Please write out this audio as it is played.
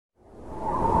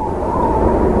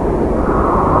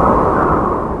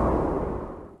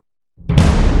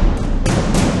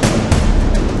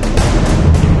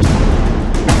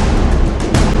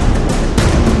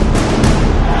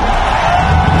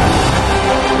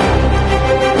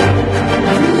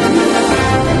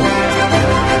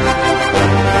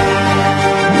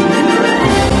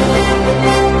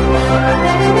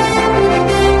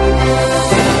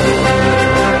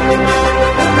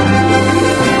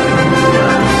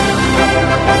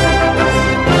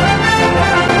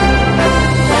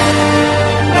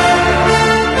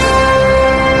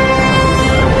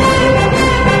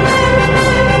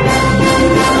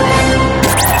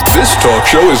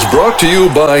show is brought to you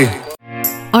by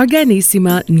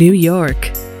Organissima, New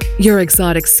York. Your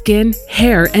exotic skin,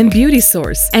 hair, and beauty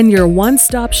source, and your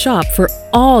one-stop shop for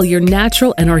all your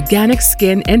natural and organic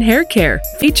skin and hair care,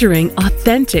 featuring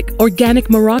authentic organic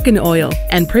Moroccan oil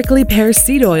and prickly pear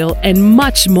seed oil and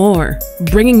much more.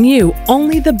 Bringing you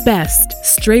only the best,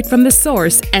 straight from the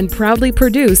source and proudly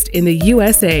produced in the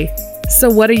USA. So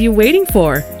what are you waiting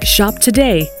for? Shop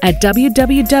today at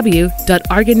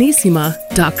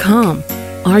www.organissima.com.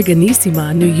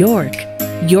 Organissima, New York.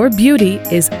 Your beauty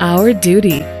is our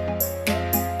duty.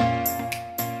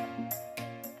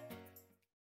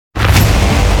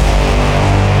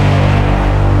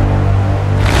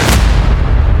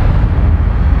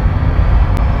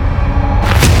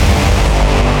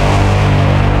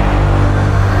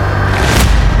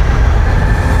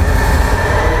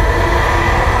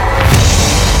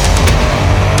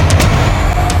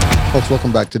 Folks,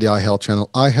 welcome back to the iHealth channel,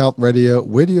 iHealth Radio,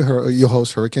 with your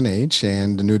host, Hurricane H,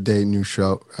 and a new day, new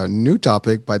show, a new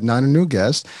topic, but not a new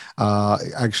guest.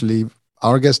 Actually,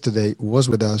 our guest today was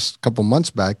with us a couple months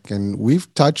back, and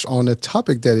we've touched on a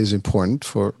topic that is important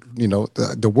for,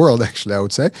 the world, actually, I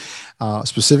would say,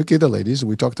 specifically the ladies.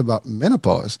 We talked about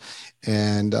menopause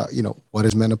and, what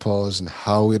is menopause and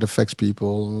how it affects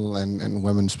people and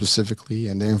women specifically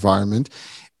and the environment.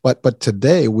 But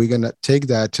today we're going to take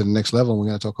that to the next level. We're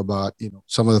going to talk about,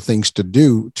 some of the things to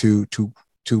do to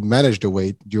manage the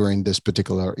weight during this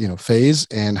particular, phase,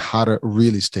 and how to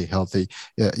really stay healthy,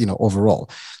 overall.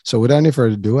 So without any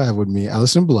further ado, I have with me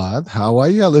Alison Bladh. How are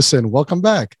you, Alison? Welcome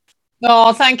back.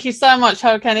 Oh, thank you so much,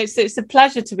 Hurricane. It's a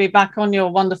pleasure to be back on your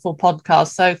wonderful podcast.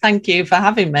 So thank you for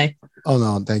having me. Oh,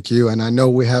 no, thank you. And I know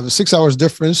we have a 6 hours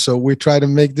difference, so we try to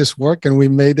make this work, and we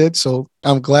made it. So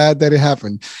I'm glad that it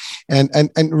happened. And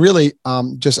really,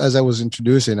 just as I was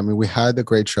introducing, I mean, we had a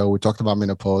great show. We talked about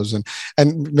menopause,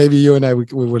 and maybe you and I,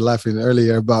 we were laughing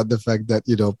earlier about the fact that,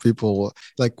 people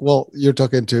like, well, you're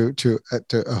talking to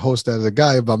a host as a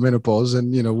guy about menopause.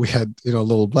 And, we had, a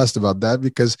little blessed about that,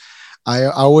 because I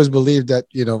always believe that,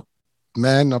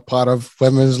 men are part of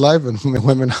women's life, and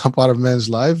women are part of men's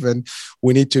life, and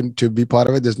we need to be part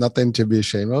of it. There's nothing to be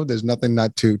ashamed of. There's nothing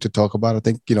not to talk about. I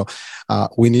think,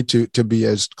 we need to be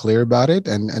as clear about it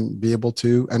and be able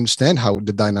to understand how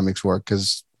the dynamics work,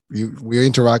 because we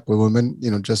interact with women,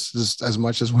 just as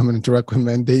much as women interact with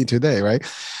men day to day, right?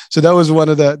 So that was one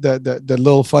of the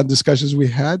little fun discussions we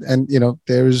had, and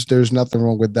there's nothing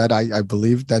wrong with that. I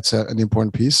believe that's an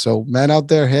important piece. So, men out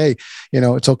there, hey,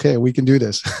 it's okay, we can do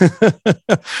this.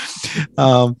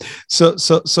 So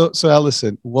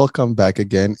Alison, welcome back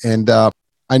again, and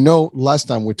I know last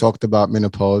time we talked about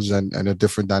menopause and the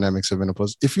different dynamics of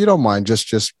menopause. If you don't mind,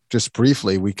 just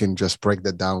briefly, we can just break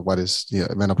that down. What is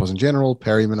menopause in general,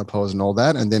 perimenopause, and all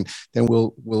that, and then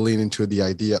we'll lean into the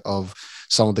idea of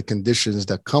some of the conditions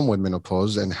that come with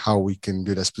menopause and how we can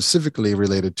do that specifically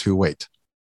related to weight.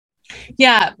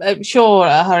 Yeah, sure,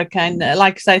 Hurricane.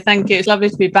 Like I say, thank you. It's lovely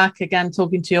to be back again,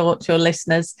 talking to your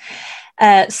listeners.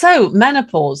 So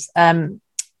menopause.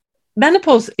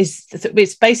 Menopause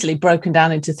it's basically broken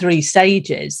down into 3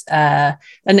 stages, and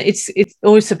it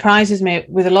always surprises me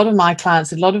with a lot of my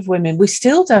clients, a lot of women, we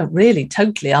still don't really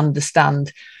totally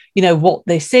understand what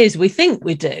this is. We think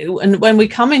we do, and when we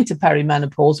come into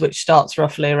perimenopause, which starts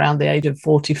roughly around the age of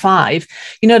 45,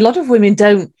 a lot of women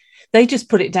don't. They just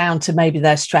put it down to maybe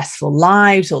their stressful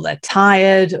lives, or they're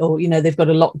tired, or they've got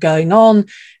a lot going on.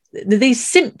 These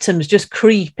symptoms just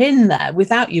creep in there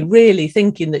without you really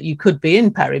thinking that you could be in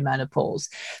perimenopause.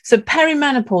 So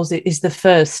perimenopause is the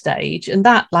first stage, and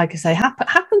that, like I say,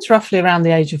 happens roughly around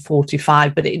the age of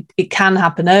 45, but it can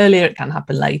happen earlier, it can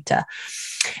happen later.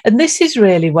 And this is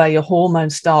really where your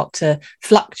hormones start to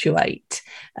fluctuate.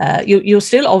 You're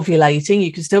still ovulating,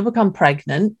 you can still become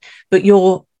pregnant, but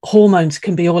your hormones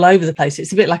can be all over the place.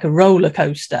 It's a bit like a roller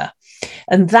coaster.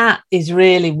 And that is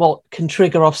really what can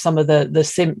trigger off some of the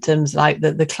symptoms, like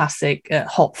the classic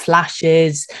hot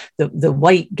flashes, the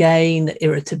weight gain, the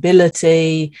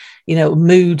irritability,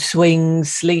 mood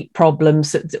swings, sleep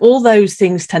problems. All those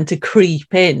things tend to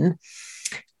creep in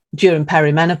during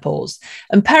perimenopause.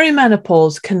 And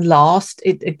perimenopause can last,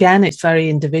 it's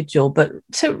very individual, but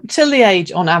till the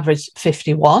age, on average,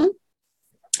 51.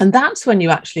 And that's when you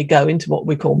actually go into what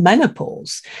we call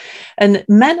menopause. And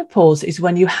menopause is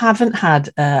when you haven't had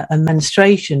a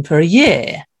menstruation for a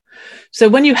year. So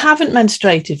when you haven't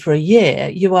menstruated for a year,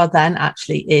 you are then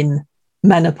actually in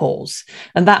menopause.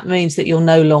 And that means that you're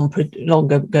no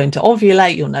longer going to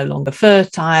ovulate, you're no longer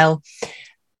fertile.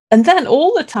 And then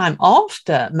all the time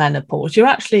after menopause, you're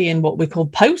actually in what we call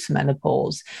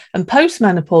postmenopause. And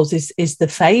postmenopause is the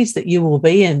phase that you will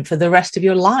be in for the rest of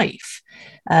your life.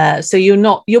 So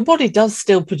your body does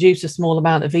still produce a small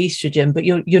amount of estrogen, but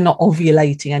you're not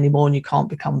ovulating anymore and you can't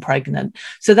become pregnant.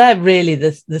 So they're really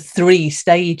the three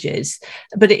stages,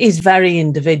 but it is very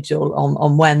individual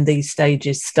on when these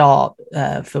stages start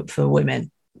for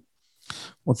women.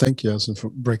 Well, thank you, Alison, for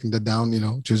breaking that down,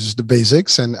 just the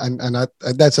basics. And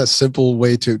that's a simple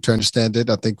way to understand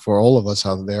it. I think for all of us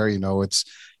out there, it's,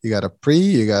 you got a pre,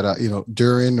 you got a,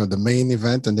 during, or the main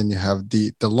event, and then you have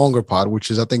the longer part, which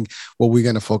is, I think, what we're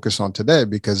going to focus on today,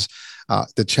 because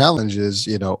the challenge is,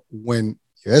 when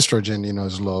your estrogen,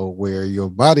 is low, where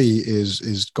your body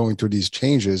is going through these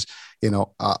changes,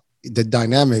 the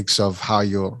dynamics of how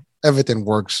everything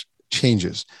works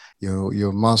changes.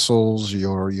 Your muscles,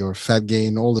 your fat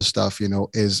gain, all the stuff,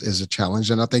 is a challenge.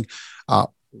 And I think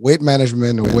weight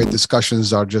management and weight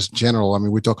discussions are just general. I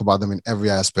mean, we talk about them in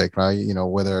every aspect, right?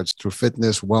 Whether it's through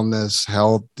fitness, wellness,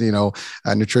 health,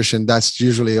 nutrition, that's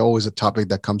usually always a topic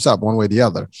that comes up one way or the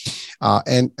other.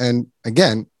 And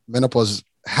again, menopause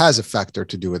has a factor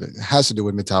to do with it. It has to do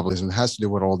with metabolism. It has to do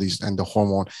with all these and the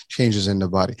hormone changes in the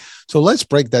body. So let's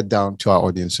break that down to our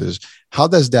audiences. How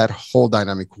does that whole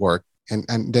dynamic work?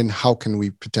 And then how can we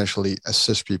potentially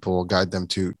assist people or guide them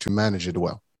to manage it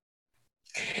well?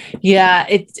 Yeah,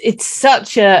 it's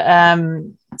such a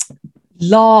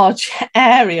large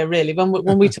area, really.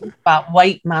 When we talk about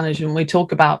weight management, we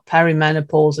talk about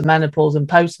perimenopause and menopause and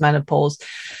postmenopause.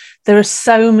 There are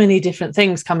so many different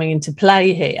things coming into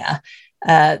play here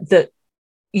that,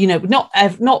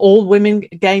 not all women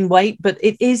gain weight, but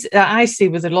it is, I see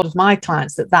with a lot of my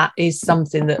clients that is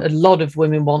something that a lot of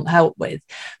women want help with,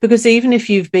 because even if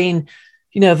you've been,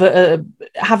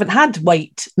 haven't had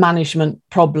weight management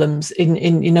problems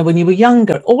in when you were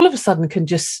younger, all of a sudden can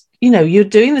just, you're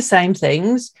doing the same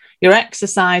things, you're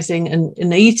exercising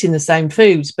and eating the same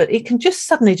foods, but it can just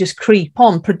suddenly just creep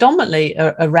on, predominantly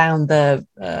around the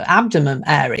abdomen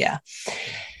area.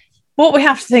 What we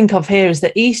have to think of here is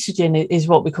that estrogen is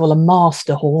what we call a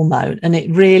master hormone, and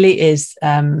it really is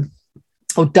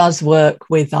or does work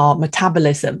with our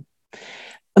metabolism,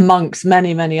 amongst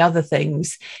many, many other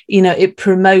things. It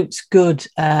promotes good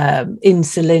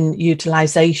insulin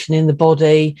utilization in the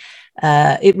body.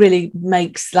 It really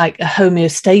makes like a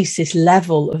homeostasis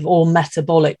level of all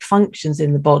metabolic functions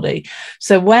in the body.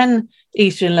 So when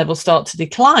estrogen levels start to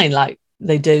decline, like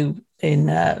they do in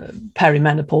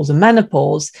perimenopause and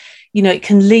menopause, it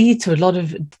can lead to a lot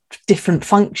of different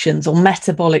functions or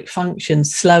metabolic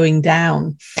functions slowing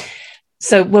down.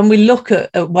 So when we look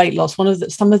at weight loss,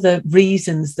 some of the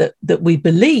reasons that we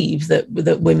believe that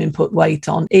women put weight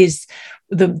on is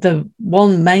the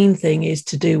one main thing is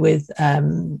to do with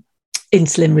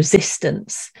insulin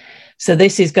resistance. So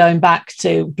this is going back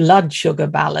to blood sugar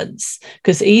balance,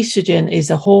 because estrogen is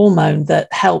a hormone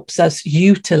that helps us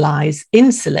utilize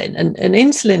insulin, and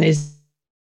insulin is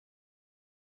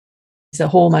a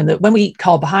hormone that when we eat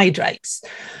carbohydrates,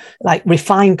 like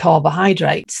refined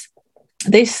carbohydrates,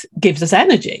 this gives us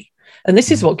energy. And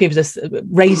this is what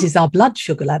raises our blood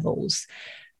sugar levels.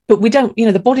 But we don't,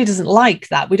 the body doesn't like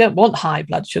that. We don't want high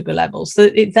blood sugar levels. So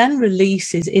it then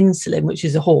releases insulin, which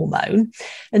is a hormone.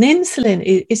 And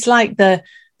insulin is like the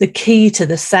key to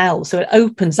the cell. So it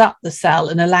opens up the cell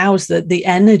and allows the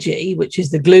energy, which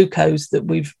is the glucose that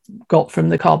we've got from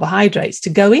the carbohydrates, to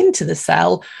go into the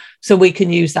cell so we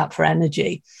can use that for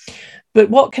energy. But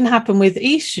what can happen with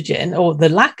estrogen, or the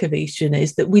lack of estrogen,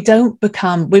 is that we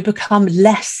become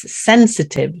less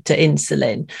sensitive to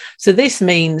insulin. So this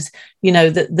means,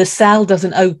 that the cell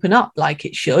doesn't open up like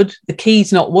it should, the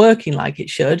key's not working like it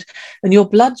should, and your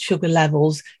blood sugar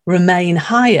levels remain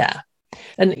higher.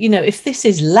 And, if this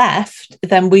is left,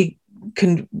 then we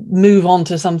can move on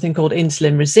to something called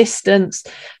insulin resistance.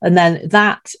 And then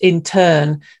that in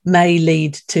turn may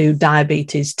lead to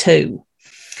diabetes too.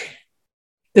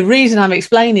 The reason I'm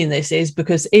explaining this is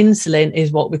because insulin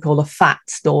is what we call a fat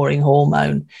storing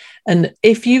hormone. And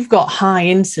if you've got high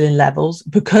insulin levels,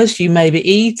 because you maybe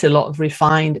eat a lot of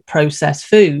refined processed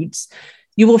foods,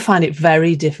 you will find it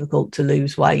very difficult to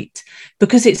lose weight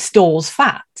because it stores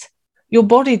fat. Your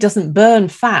body doesn't burn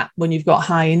fat when you've got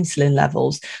high insulin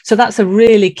levels. So that's a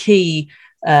really key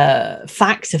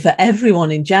factor for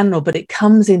everyone in general, but it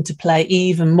comes into play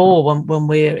even more when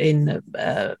we're in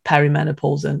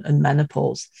perimenopause and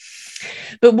menopause.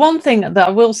 But one thing that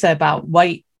I will say about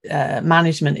weight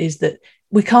management is that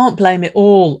we can't blame it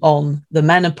all on the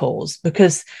menopause,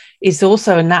 because it's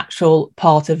also a natural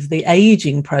part of the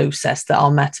aging process that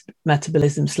our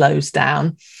metabolism slows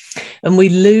down and we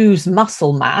lose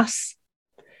muscle mass.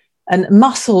 And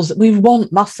muscles, we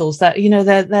want muscles that,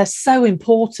 they're so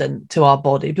important to our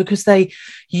body because they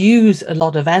use a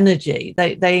lot of energy.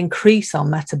 They increase our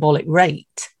metabolic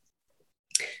rate.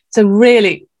 So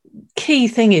really key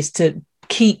thing is to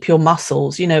keep your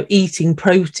muscles. Eating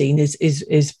protein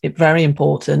is very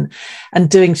important, and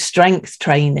doing strength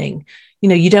training.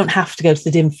 You don't have to go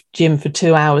to the gym for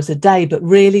 2 hours a day, but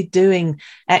really doing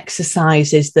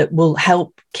exercises that will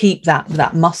help keep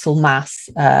that muscle mass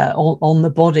on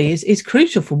the body is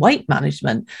crucial for weight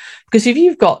management. Because if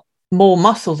you've got more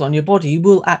muscles on your body, you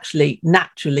will actually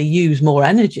naturally use more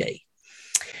energy.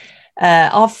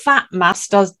 Our fat mass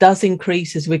does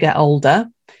increase as we get older,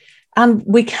 and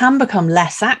we can become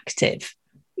less active.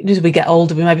 As we get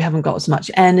older, we maybe haven't got as much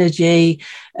energy.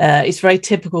 It's very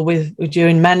typical with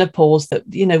during menopause that,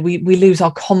 we lose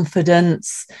our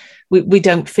confidence. We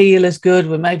don't feel as good.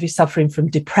 We're maybe suffering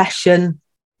from depression,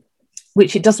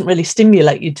 which it doesn't really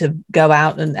stimulate you to go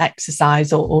out and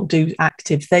exercise or do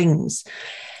active things.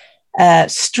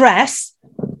 Stress,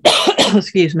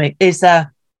 excuse me, is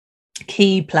a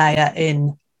key player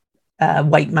in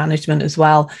weight management as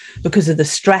well, because of the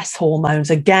stress hormones.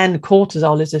 Again,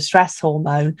 cortisol is a stress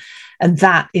hormone, and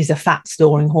that is a fat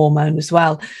storing hormone as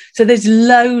well. So there's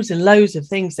loads and loads of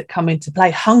things that come into play.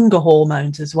 Hunger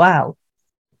hormones as well.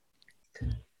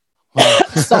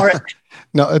 Sorry.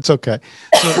 No, it's okay.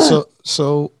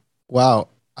 So wow.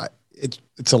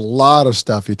 It's a lot of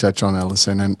stuff you touch on,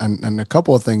 Alison, and a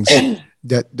couple of things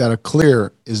that are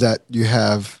clear is that we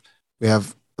have a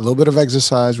little bit of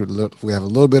exercise. We have a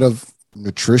little bit of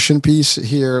nutrition piece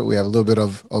here. We have a little bit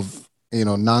of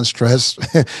non-stress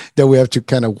that we have to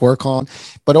kind of work on.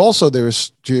 But also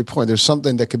there's, to your point, there's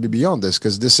something that could be beyond this,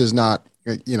 because this is not,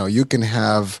 you can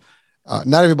have,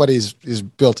 not everybody is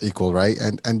built equal, right?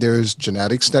 And there's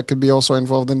genetics that could be also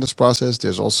involved in this process.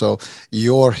 There's also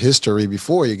your history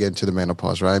before you get into the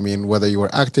menopause, right? I mean, whether you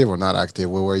were active or not active,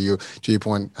 where you, to your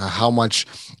point, how much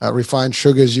refined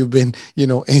sugars you've been,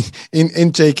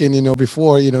 intaking,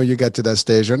 before, you get to that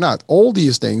stage or not. All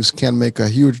these things can make a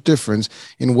huge difference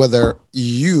in whether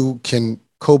you can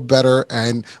cope better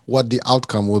and what the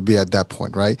outcome will be at that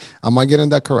point, right? Am I getting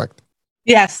that correct?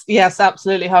 Yes,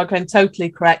 absolutely, Harkin, totally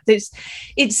correct.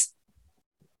 It's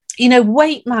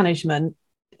weight management.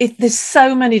 There's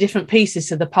so many different pieces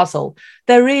to the puzzle.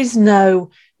 There is no,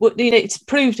 it's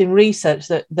proved in research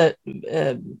that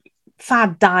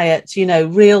fad diets,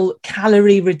 real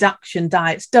calorie reduction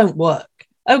diets don't work.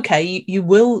 Okay, you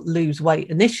will lose weight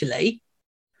initially,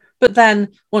 but then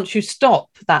once you stop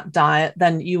that diet,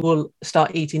 then you will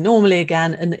start eating normally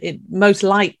again, and it most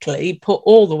likely put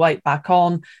all the weight back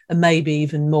on and maybe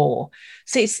even more.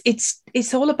 So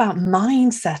it's all about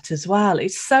mindset as well.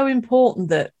 It's so important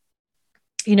that,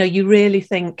 you really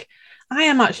think, I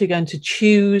am actually going to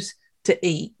choose to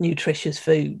eat nutritious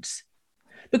foods.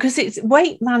 Because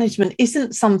weight management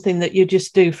isn't something that you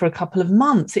just do for a couple of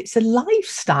months. It's a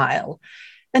lifestyle.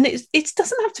 And it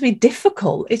doesn't have to be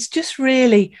difficult. It's just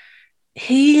really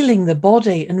healing the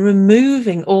body and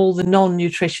removing all the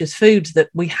non-nutritious foods that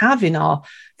we have in our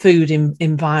food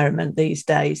environment these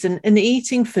days, and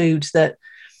eating foods that,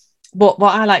 what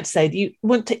I like to say, you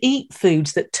want to eat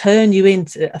foods that turn you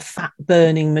into a fat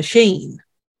burning machine.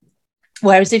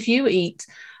 Whereas if you eat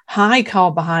high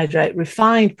carbohydrate,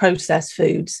 refined processed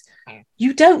foods,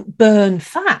 you don't burn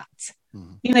fat.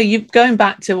 You're going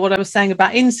back to what I was saying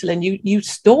about insulin, you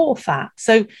store fat.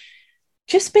 So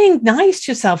just being nice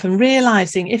to yourself and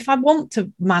realizing, if I want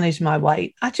to manage my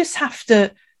weight, I just have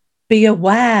to be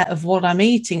aware of what I'm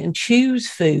eating and choose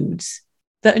foods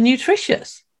that are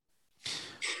nutritious.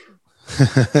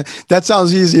 That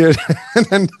sounds easier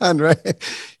than done, right?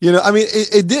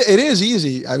 It is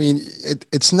easy. I mean,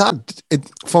 it's not,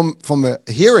 from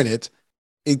hearing it,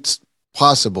 it's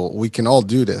possible. We can all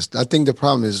do this. I think the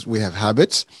problem is we have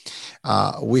habits.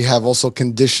 We have also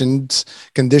conditional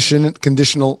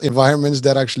environments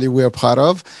that actually we're part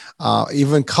of.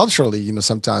 Even culturally,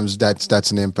 sometimes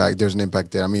that's an impact. There's an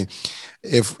impact there. I mean,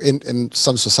 if in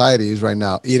some societies right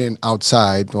now, eating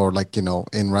outside or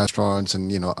in restaurants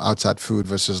and, outside food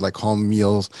versus like home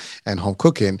meals and home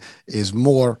cooking is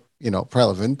more,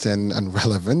 relevant and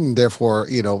relevant. And therefore,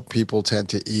 people tend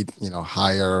to eat,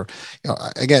 higher,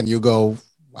 again, you go,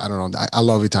 I don't know. I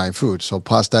love Italian food, so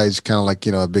pasta is kind of like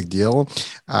a big deal.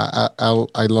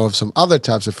 I love some other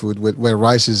types of food where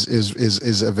rice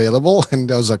is available, and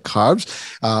those are carbs.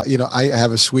 I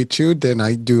have a sweet tooth, then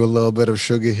I do a little bit of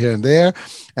sugar here and there.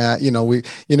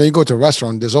 You go to a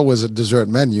restaurant, there's always a dessert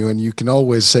menu, and you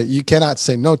cannot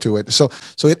say no to it. So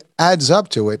it adds up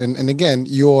to it, and again,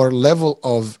 your level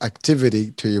of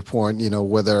activity, to your point,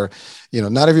 whether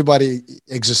not everybody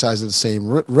exercises at the same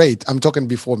rate. I'm talking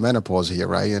before menopause here,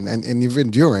 right? And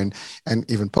even during and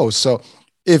even post. So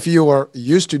if you are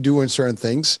used to doing certain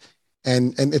things,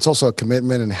 and it's also a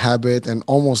commitment and habit and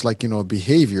almost like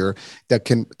behavior that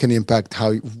can impact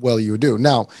how well you do.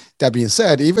 Now, that being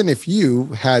said, even if you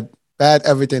had bad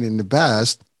everything in the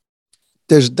past,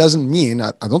 doesn't mean,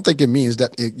 I don't think it means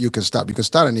that you can stop. You can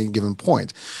start at any given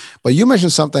point. But you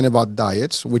mentioned something about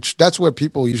diets, which that's where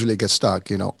people usually get stuck.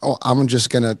 Oh, I'm just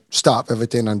gonna stop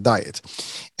everything on diet,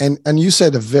 and you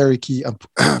said a very key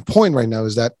point right now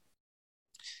is that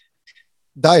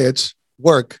diets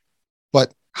work,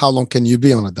 but how long can you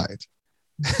be on a diet?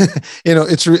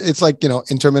 It's like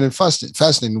intermittent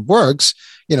fasting works,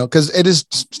 because it is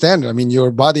standard. I mean,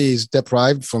 your body is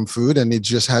deprived from food and it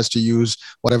just has to use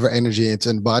whatever energy it's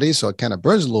in the body, so it kind of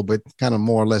burns a little bit, kind of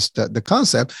more or less the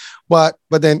concept. But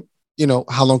then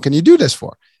how long can you do this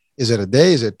for? Is it a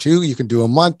day? Is it two? You can do a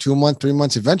month, 2 months, 3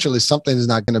 months. Eventually, something is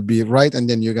not going to be right. And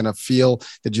then you're going to feel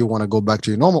that you want to go back to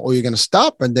your normal, or you're going to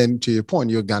stop. And then to your point,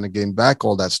 you're going to gain back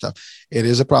all that stuff. It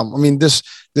is a problem. I mean, this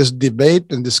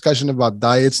debate and discussion about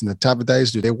diets and the type of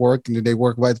diets, do they work and do they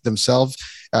work by themselves?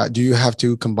 Do you have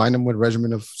to combine them with a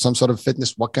regimen of some sort of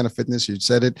fitness? What kind of fitness? You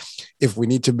said it. If we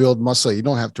need to build muscle, you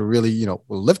don't have to really,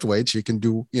 lift weights. You can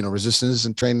do, resistance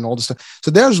and training and all this stuff. So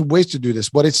there's ways to do this,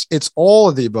 but it's all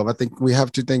of the above. I think we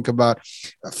have to think about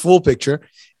a full picture,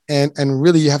 and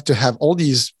really you have to have all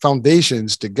these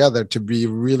foundations together to be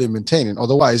really maintaining.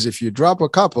 Otherwise, if you drop a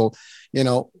couple,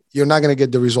 you're not going to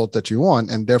get the result that you want,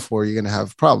 and therefore you're going to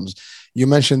have problems. You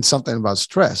mentioned something about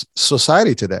stress.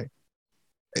 Society today,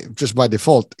 just by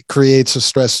default, creates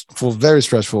a very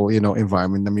stressful,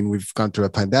 environment. I mean, we've gone through a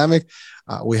pandemic.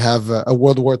 We have a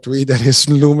World War III that is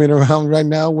looming around right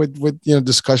now with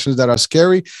discussions that are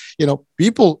scary.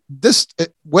 People,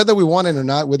 whether we want it or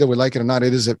not, whether we like it or not,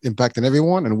 it is impacting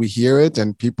everyone, and we hear it,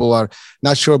 and people are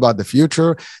not sure about the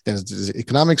future. There's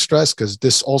economic stress, because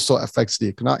this also affects the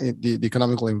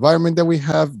economical environment that we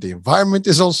have. The environment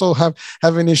is also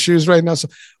having issues right now. So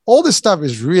all this stuff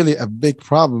is really a big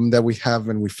problem that we have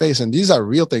and we face, and these are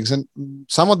real things. And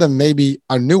some of them maybe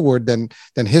are newer than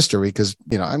history, because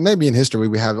and maybe in history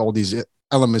we have all these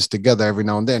elements together. Every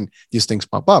now and then these things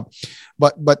pop up,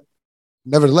 but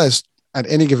nevertheless, at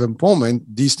any given moment,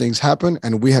 these things happen,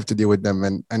 and we have to deal with them.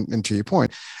 And to your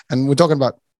point, and we're talking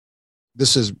about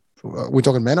we're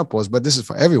talking menopause, but this is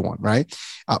for everyone, right?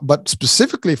 But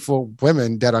specifically for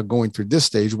women that are going through this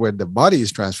stage where the body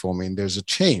is transforming, there's a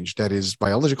change that is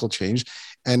biological change,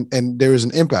 and there is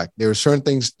an impact. There are certain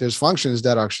things, there's functions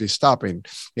that are actually stopping.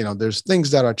 There's things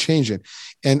that are changing,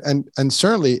 and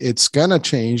certainly it's gonna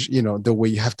change. The way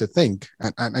you have to think.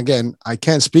 And again, I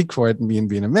can't speak for it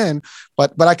being a man,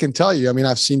 but I can tell you. I mean,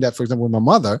 I've seen that, for example, with my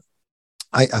mother.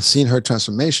 I've seen her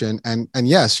transformation, and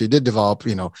yes, she did develop,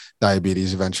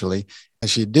 diabetes eventually, and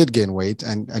she did gain weight,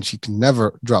 and she can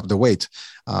never drop the weight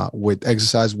with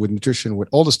exercise, with nutrition, with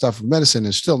all the stuff of medicine,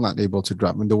 is still not able to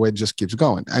drop, and the weight just keeps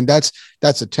going, and that's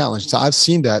a challenge. So I've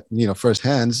seen that,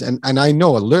 firsthand, and I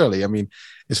know it literally. I mean,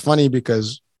 it's funny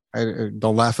because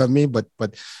don't laugh at me, but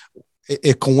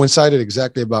it coincided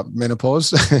exactly about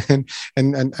menopause,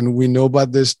 and we know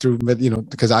about this through,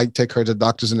 because I take her to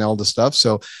doctors and all the stuff.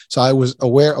 So I was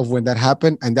aware of when that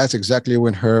happened, and that's exactly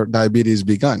when her diabetes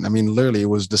began. I mean, literally, it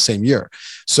was the same year.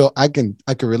 So I can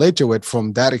relate to it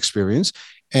from that experience,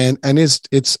 and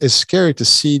it's scary to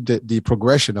see the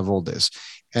progression of all this.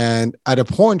 And at a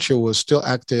point, she was still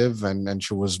active, and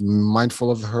she was mindful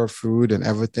of her food and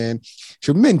everything.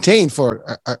 She maintained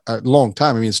for a long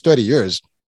time. I mean, it's 30 years.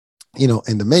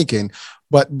 In the making,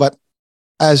 but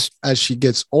as she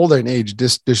gets older in age,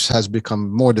 this has become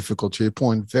more difficult. To your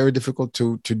point, very difficult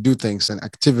to do things and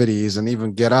activities and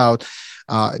even get out.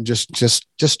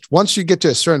 Just once you get to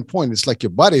a certain point, it's like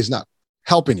your body is not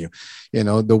helping you.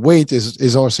 The weight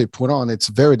is also put on. It's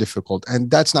very difficult,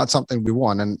 and that's not something we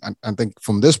want. And I think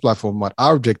from this platform, what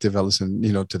our objective, Alison,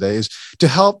 today is to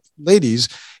help ladies,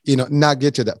 not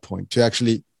get to that point, to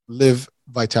actually live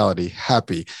vitality,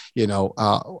 happy,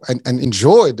 and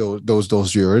enjoy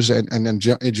those years and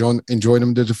enjoy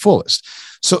them to the fullest.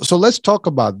 So let's talk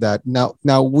about that now.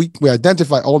 Now we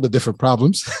identify all the different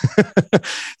problems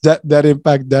that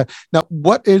impact that. Now,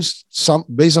 what is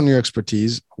based on your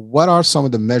expertise, what are some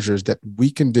of the measures that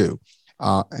we can do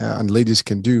and ladies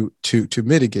can do to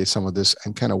mitigate some of this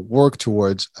and kind of work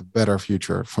towards a better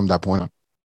future from that point on?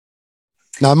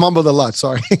 Now I mumbled a lot.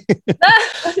 Sorry.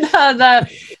 No.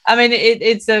 I mean,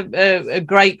 it's a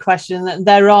great question.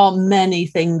 There are many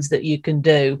things that you can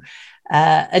do.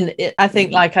 I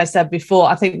think, like I said before,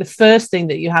 I think the first thing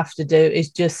that you have to do is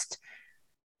just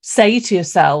say to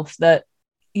yourself that,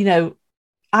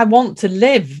 I want to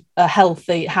live a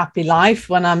healthy, happy life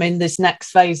when I'm in this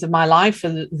next phase of my life for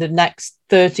the next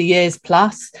 30 years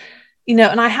plus, and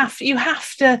you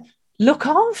have to look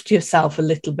after yourself a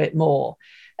little bit more.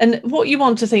 And what you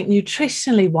want to think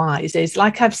nutritionally wise is,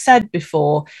 like I've said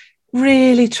before,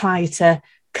 really try to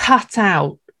cut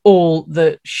out all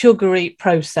the sugary,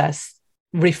 processed,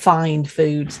 refined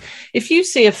foods. If you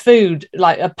see a food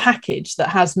like a package that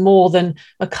has more than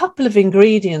a couple of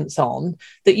ingredients on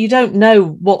that you don't know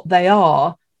what they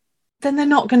are, then they're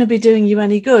not going to be doing you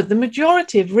any good. The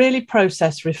majority of really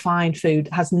processed, refined food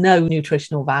has no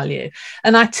nutritional value.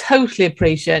 And I totally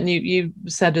appreciate, and you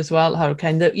said as well,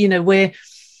 Hurricane, that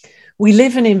we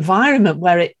live in an environment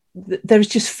where there's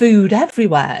just food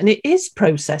everywhere, and it is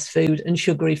processed food and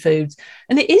sugary foods,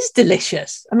 and it is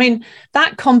delicious. I mean,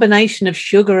 that combination of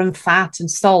sugar and fat and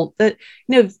salt, that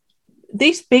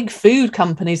these big food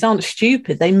companies aren't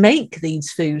stupid. They make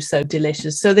these foods so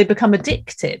delicious, so they become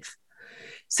addictive.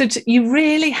 So you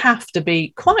really have to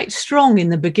be quite strong in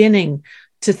the beginning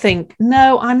to think,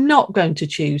 no, I'm not going to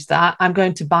choose that. I'm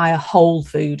going to buy a whole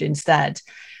food instead.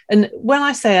 And when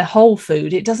I say a whole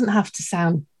food, it doesn't have to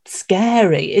sound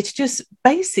scary. It's just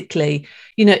basically,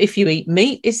 if you eat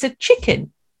meat, it's a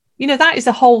chicken. That is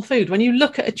a whole food. When you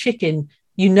look at a chicken,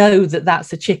 you know that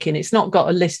that's a chicken. It's not got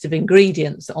a list of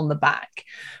ingredients on the back.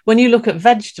 When you look at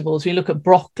vegetables, when you look at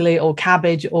broccoli or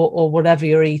cabbage or whatever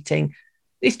you're eating,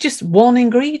 it's just one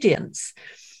ingredient.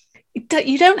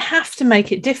 You don't have to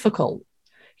make it difficult.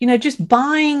 Just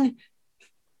buying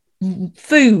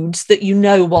foods that you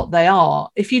know what they are.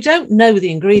 If you don't know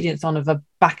the ingredients on the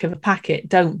back of a packet,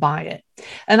 don't buy it.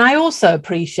 And I also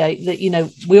appreciate that,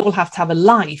 we all have to have a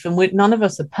life, and none of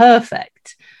us are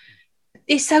perfect.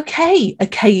 It's okay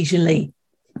occasionally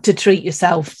to treat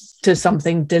yourself to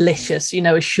something delicious,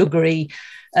 a sugary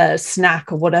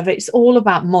snack or whatever. It's all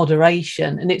about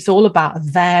moderation, and it's all about a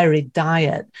varied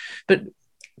diet. But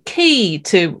key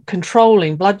to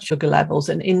controlling blood sugar levels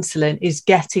and insulin is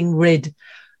getting rid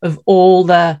of all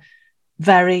the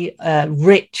very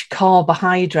rich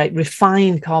carbohydrate,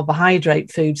 refined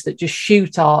carbohydrate foods that just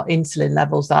shoot our insulin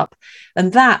levels up.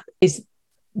 And that is,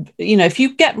 if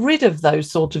you get rid of those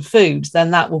sort of foods,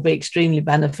 then that will be extremely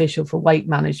beneficial for weight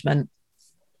management.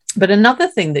 But another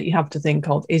thing that you have to think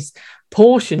of is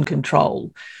portion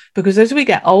control, because as we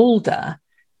get older,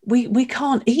 we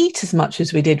can't eat as much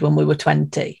as we did when we were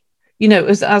 20.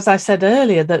 As I said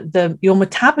earlier, that your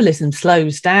metabolism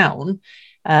slows down.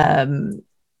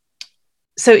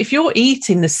 So if you're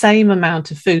eating the same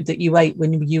amount of food that you ate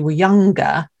when you were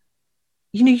younger,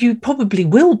 you probably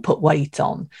will put weight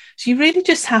on. So you really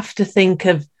just have to think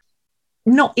of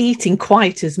not eating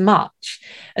quite as much,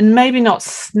 and maybe not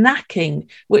snacking.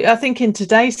 I think in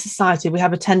today's society, we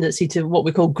have a tendency to what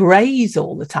we call graze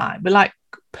all the time. We're like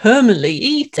permanently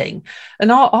eating,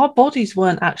 and our bodies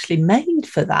weren't actually made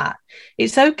for that.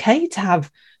 It's okay to have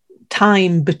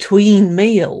time between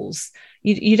meals.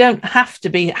 You don't have to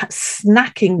be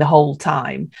snacking the whole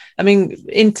time. I mean,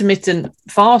 intermittent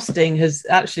fasting has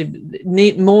actually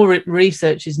more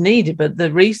research is needed, but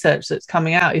the research that's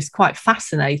coming out is quite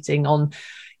fascinating on,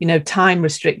 time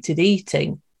restricted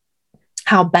eating,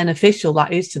 how beneficial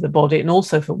that is to the body, and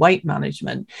also for weight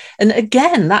management. And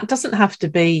again, that doesn't have to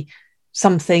be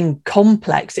something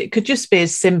complex. It could just be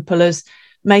as simple as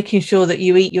making sure that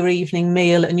you eat your evening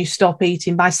meal and you stop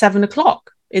eating by 7 o'clock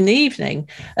in the evening,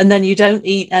 and then you don't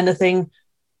eat anything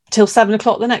till 7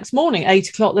 o'clock the next morning, 8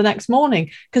 o'clock the next morning,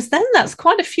 because then that's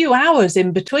quite a few hours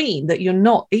in between that you're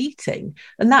not eating,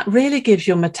 and that really gives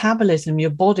your metabolism,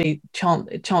 your body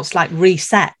chance like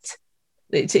reset.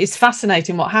 It's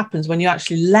fascinating what happens when you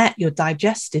actually let your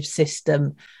digestive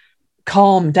system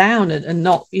calm down and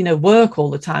not work all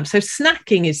the time. So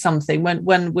snacking is something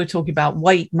when we're talking about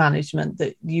weight management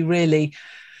that you really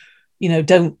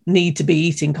don't need to be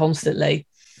eating constantly.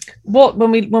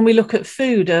 When we look at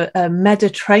food, a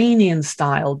Mediterranean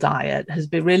style diet has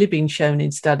really been shown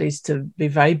in studies to be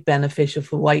very beneficial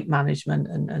for weight management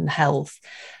and health.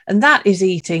 And that is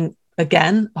eating,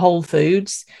 again, whole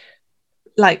foods,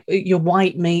 like your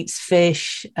white meats,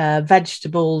 fish,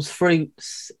 vegetables,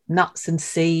 fruits, nuts and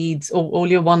seeds, all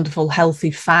your wonderful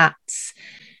healthy fats,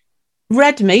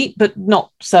 red meat, but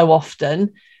not so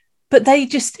often. But they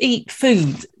just eat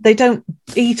food. They don't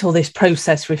eat all this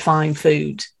processed, refined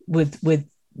food with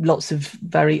lots of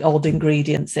very odd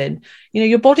ingredients in.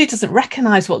 Your body doesn't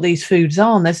recognize what these foods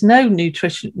are, and there's no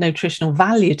nutritional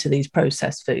value to these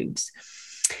processed foods.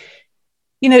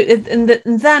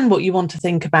 And then what you want to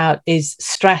think about is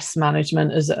stress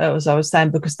management, as I was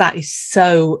saying, because that is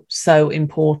so, so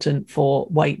important for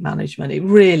weight management. It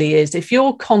really is. If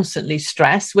you're constantly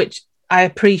stressed, which I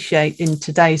appreciate in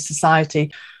today's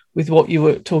society, with what you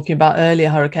were talking about earlier,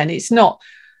 Hurricane, it's not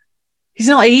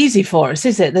easy for us,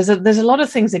 is it? There's a lot of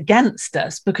things against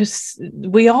us because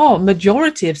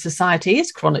majority of society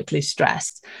is chronically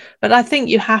stressed. But I think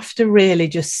you have to really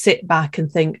just sit back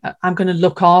and think, I'm going to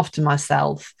look after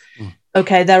myself.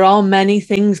 Okay, there are many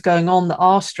things going on that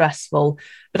are stressful,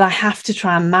 but I have to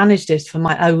try and manage this for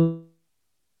my own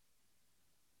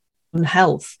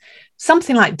health.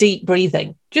 Something like deep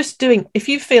breathing, if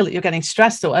you feel that you're getting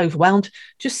stressed or overwhelmed,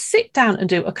 just sit down and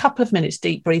do a couple of minutes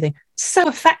deep breathing. So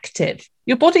effective.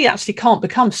 Your body actually can't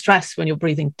become stressed when you're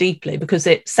breathing deeply because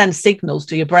it sends signals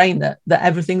to your brain that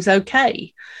everything's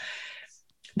okay.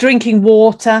 Drinking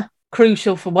water,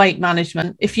 crucial for weight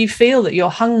management. If you feel that you're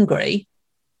hungry,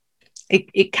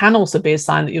 it can also be a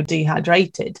sign that you're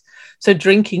dehydrated. So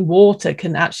drinking water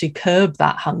can actually curb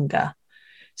that hunger.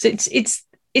 So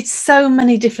it's so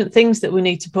many different things that we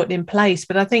need to put in place.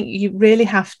 But I think you really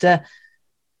have to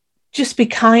just be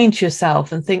kind to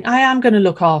yourself and think, I am going to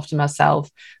look after myself.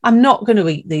 I'm not going to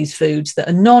eat these foods that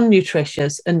are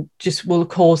non-nutritious and just will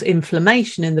cause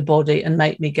inflammation in the body and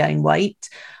make me gain weight.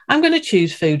 I'm going to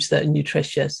choose foods that are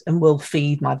nutritious and will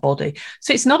feed my body.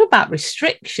 So it's not about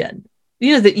restriction,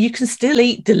 that you can still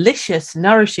eat delicious,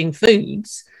 nourishing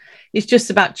foods. It's just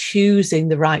about choosing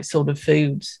the right sort of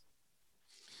foods.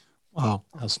 Wow.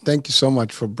 Thank you so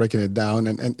much for breaking it down.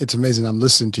 And it's amazing. I'm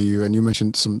listening to you and you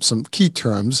mentioned some key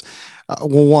terms.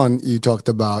 Well, one, you talked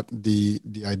about the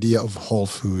idea of whole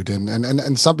food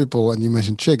and some people, and you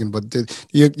mentioned chicken, but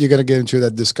you're going to get into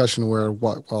that discussion where,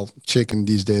 chicken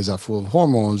these days are full of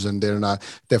hormones and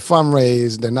they're farm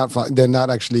raised. They're not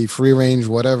actually free range,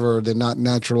 whatever. They're not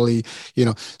naturally,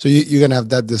 so you're going to have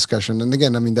that discussion. And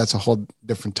again, I mean, that's a whole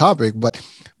different topic, but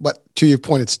to your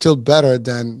point, it's still better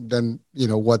than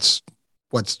what's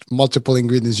multiple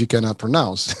ingredients you cannot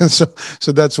pronounce.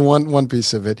 so that's one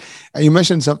piece of it. And you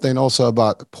mentioned something also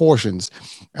about portions,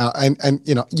 and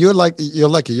you're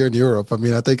lucky you're in Europe. I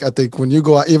mean, I think when you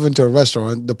go out even to a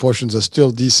restaurant, the portions are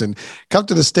still decent. Come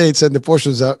to the States and the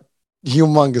portions are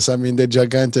humongous. I mean, they're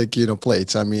gigantic,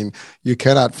 plates. I mean, you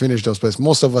cannot finish those plates.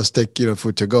 Most of us take,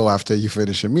 food to go after you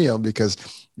finish a meal because,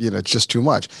 it's just too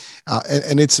much.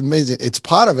 And it's amazing. It's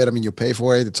part of it. I mean, you pay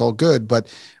for it. It's all good. But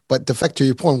the fact, to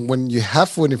your point, when you have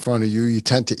food in front of you, you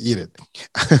tend to eat it.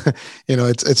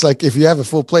 It's like if you have a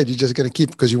full plate, you're just going to keep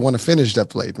because you want to finish that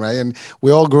plate, right? And we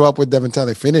all grew up with them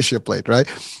mentality, finish your plate, right?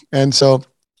 And so,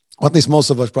 at least most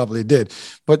of us probably did.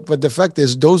 But the fact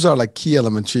is, those are like key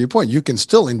elements to your point. You can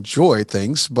still enjoy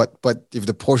things, but if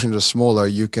the portions are smaller,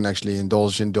 you can actually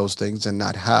indulge in those things and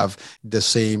not have the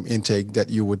same intake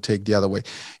that you would take the other way.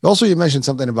 Also, you mentioned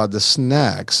something about the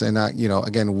snacks. And,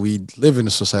 again, we live in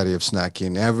a society of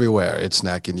snacking. Everywhere it's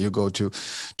snacking. You go to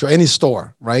any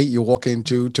store, right? You walk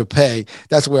into to pay.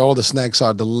 That's where all the snacks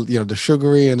are, the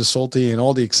sugary and the salty and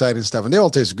all the exciting stuff. And they all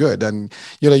taste good. And,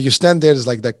 you stand there, it's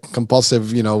like that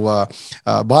compulsive,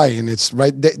 buying. It's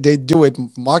right. They do it.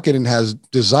 Marketing has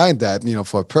designed that,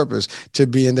 for a purpose to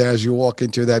be in there as you walk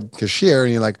into that cashier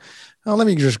and you're like, oh, let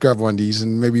me just grab one of these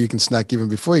and maybe you can snack even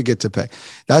before you get to pay.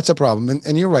 That's a problem.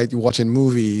 And you're right. You're watching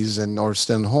movies or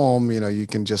staying home, you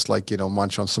can just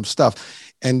munch on some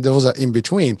stuff. And those are in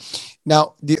between.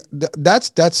 Now,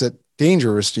 that's a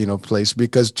dangerous, place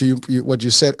because to you, what you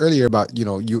said earlier about, you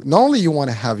not only you want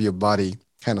to have your body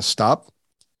kind of stop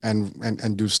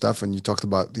and do stuff. And you talked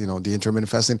about, the intermittent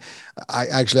fasting.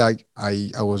 I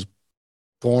was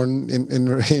born in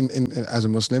as a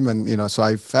Muslim and, so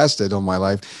I fasted all my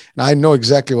life and I know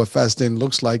exactly what fasting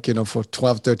looks like, for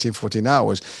 12, 13, 14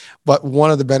 hours. But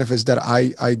one of the benefits that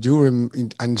I do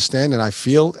understand and I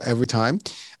feel every time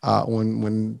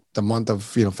when the month of,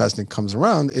 fasting comes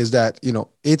around is that,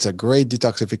 it's a great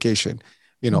detoxification,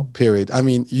 period. I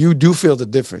mean, you do feel the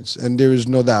difference and there is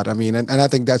no doubt. I mean, and I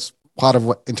think that's part of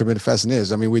what intermittent fasting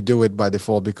is. I mean, we do it by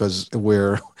default because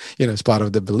we're, it's part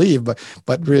of the belief,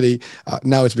 but really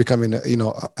now it's becoming,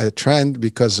 a trend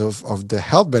because of the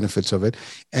health benefits of it.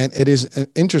 And it is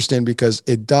interesting because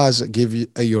it does give you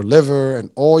your liver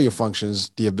and all your functions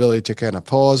the ability to kind of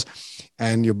pause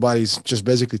and your body's just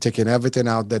basically taking everything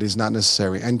out that is not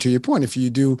necessary. And to your point, if you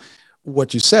do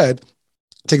what you said,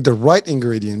 take the right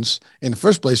ingredients in the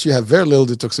first place, you have very little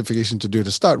detoxification to do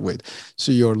to start with.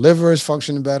 So your liver is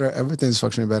functioning better, everything's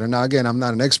functioning better. Now, again, I'm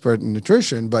not an expert in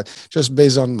nutrition, but just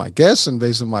based on my guess and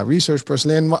based on my research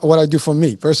personally and what I do for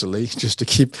me personally, just to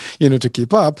keep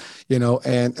up,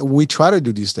 and we try to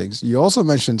do these things. You also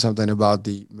mentioned something about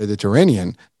the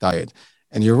Mediterranean diet.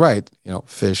 And you're right,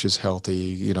 fish is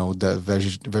healthy, the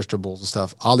vegetables and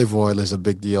stuff. Olive oil is a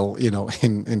big deal,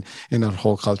 in our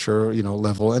whole culture,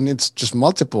 level. And it's just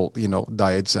multiple,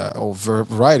 diets or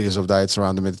varieties of diets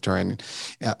around the Mediterranean.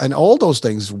 And all those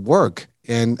things work.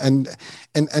 And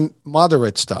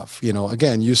moderate stuff,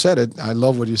 again, you said it. I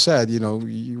love what you said.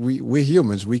 We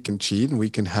humans, we can cheat and we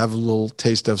can have a little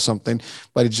taste of something,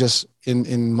 but it's just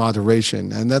in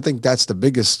moderation. And I think that's the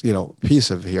biggest,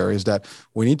 piece of here, is that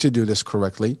we need to do this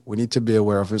correctly. We need to be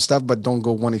aware of this stuff, but don't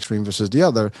go one extreme versus the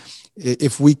other.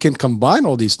 If we can combine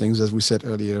all these things, as we said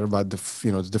earlier about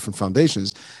the different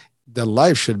foundations, the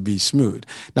life should be smooth.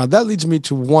 Now that leads me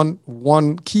to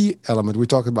one key element. We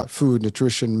talked about food,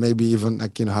 nutrition, maybe even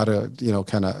how to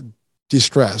kind of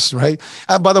de-stress, right?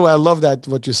 By the way, I love that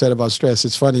what you said about stress.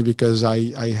 It's funny because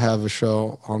I have a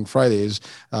show on Fridays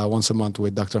once a month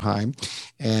with Dr. Heim,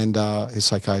 and his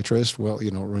psychiatrist,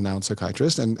 renowned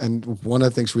psychiatrist. And one of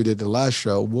the things we did the last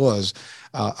show was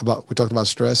we talked about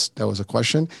stress. That was a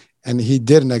question, and he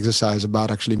did an exercise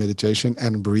about actually meditation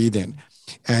and breathing.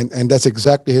 And that's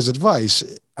exactly his advice.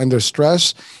 Under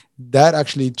stress, that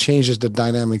actually changes the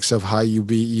dynamics of how you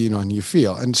be, and you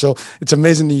feel. And so it's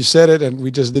amazing that you said it. And we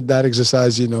just did that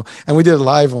exercise, and we did it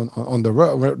live on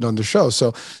the show.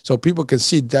 So people can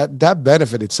see that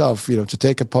benefit itself, to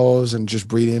take a pause and just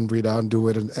breathe in, breathe out, and do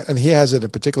it. And he has it in a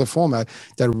particular format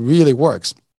that really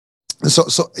works.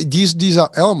 So these are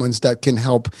elements that can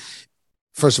help.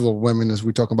 First of all, women, as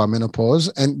we talk about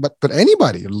menopause, but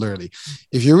anybody, literally,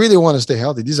 if you really want to stay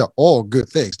healthy, these are all good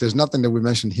things. There's nothing that we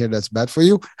mentioned here that's bad for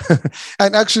you.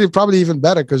 And actually probably even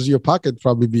better, because your pocket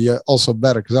probably be also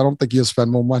better, because I don't think you'll spend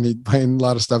more money buying a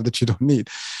lot of stuff that you don't need.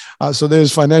 So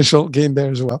there's financial gain there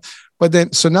as well. But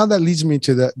then, so now that leads me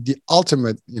to the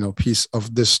ultimate, piece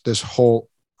of this whole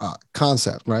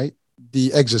concept, right?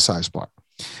 The exercise part.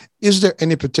 Is there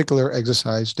any particular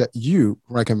exercise that you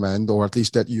recommend, or at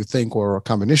least that you think, or a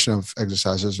combination of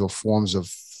exercises or forms of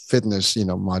fitness,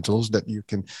 modules that you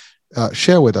can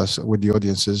share with us, with the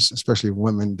audiences, especially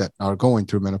women that are going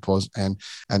through menopause or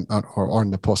are in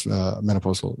the post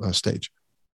menopausal stage?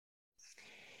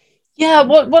 Yeah,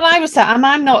 what I would say,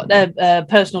 I'm not a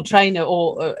personal trainer,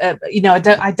 or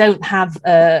I don't have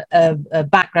a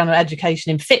background or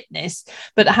education in fitness.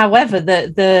 But however,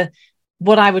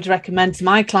 what I would recommend to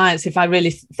my clients, if I really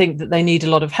think that they need a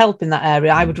lot of help in that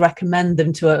area, I would recommend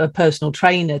them to a personal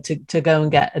trainer to go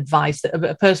and get advice,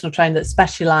 a personal trainer that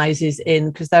specializes in,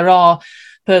 because there are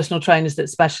personal trainers that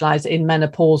specialize in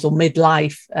menopausal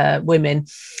midlife women.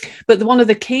 But one of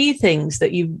the key things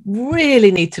that you really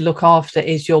need to look after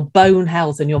is your bone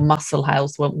health and your muscle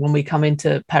health when we come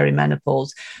into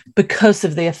perimenopause, because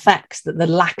of the effects that the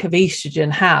lack of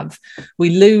estrogen have.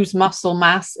 We lose muscle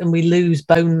mass and we lose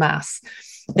bone mass.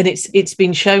 And it's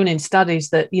been shown in studies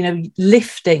that,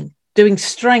 lifting, doing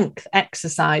strength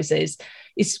exercises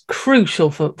is crucial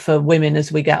for women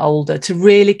as we get older, to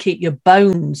really keep your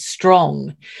bones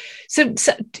strong. So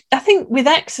I think with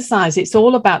exercise, it's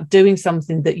all about doing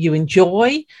something that you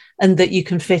enjoy and that you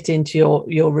can fit into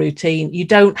your routine. You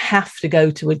don't have to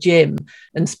go to a gym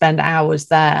and spend hours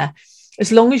there.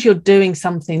 As long as you're doing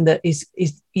something that is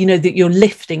that you're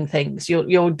lifting things,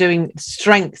 you're doing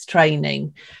strength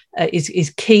training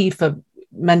is key for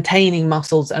maintaining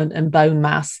muscles and bone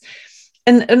mass.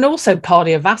 And also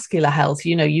cardiovascular health.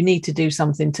 You need to do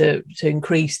something to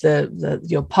increase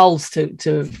your pulse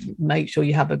to make sure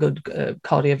you have a good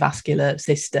cardiovascular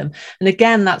system. And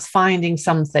again, that's finding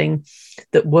something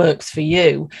that works for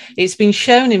you. It's been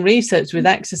shown in research with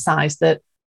exercise that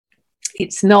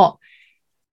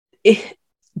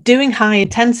doing high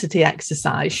intensity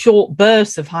exercise, short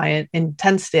bursts of high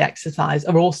intensity exercise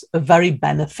are also very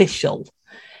beneficial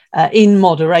in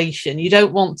moderation. You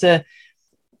don't want to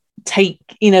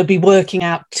be working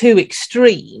out too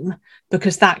extreme,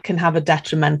 because that can have a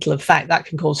detrimental effect. That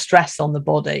can cause stress on the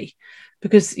body,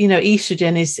 because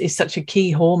estrogen is such a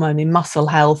key hormone in muscle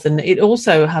health, and it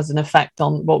also has an effect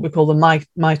on what we call the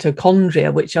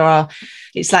mitochondria, which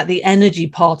it's like the energy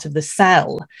part of the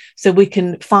cell. So we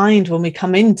can find when we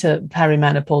come into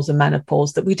perimenopause and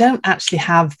menopause that we don't actually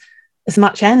have as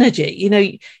much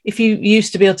energy. If you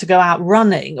used to be able to go out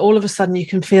running, all of a sudden you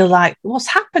can feel like, what's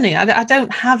happening? I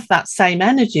don't have that same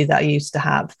energy that I used to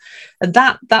have. And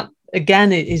that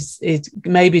again is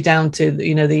maybe down to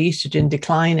the estrogen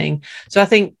declining. So I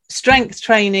think strength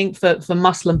training for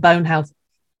muscle and bone health,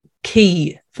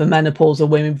 key for menopausal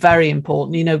women, very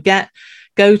important.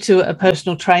 Go to a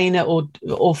personal trainer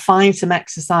or find some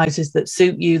exercises that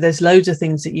suit you. There's loads of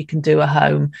things that you can do at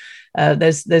home.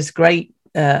 There's great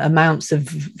amounts of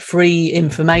free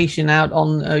information out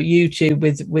on YouTube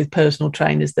with personal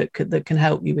trainers that can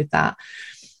help you with that.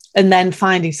 and then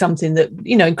finding something that,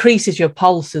 increases your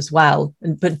pulse as well,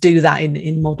 but do that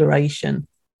in moderation.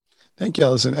 Thank you,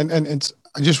 Alison. And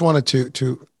I just wanted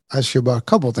to ask you about a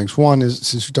couple of things. One is,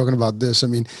 since you're talking about this, I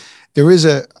mean, there is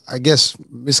I guess,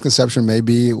 misconception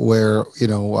maybe where,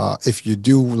 if you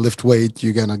do lift weight,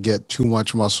 you're going to get too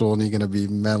much muscle and you're going to be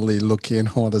manly looking and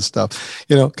all this stuff.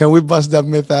 Can we bust that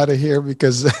myth out of here?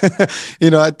 Because, I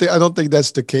don't think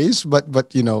that's the case, but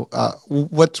what's you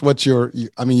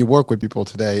work with people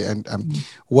today, and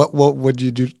what would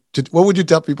you do? What would you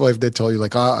tell people if they tell you,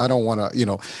 like, I don't want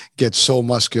to, get so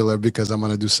muscular because I'm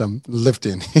going to do some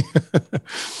lifting?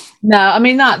 No, I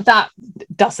mean, that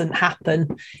doesn't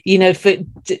happen.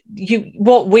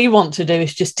 What we want to do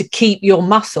is just to keep your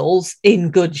muscles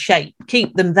in good shape,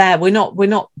 keep them there. We're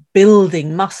not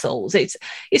building muscles. It's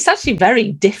actually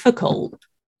very difficult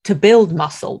to build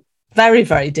muscle, very,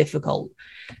 very difficult.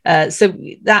 So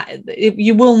that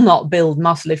you will not build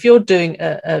muscle if you're doing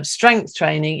a strength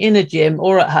training in a gym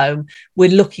or at home.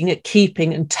 We're looking at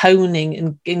keeping and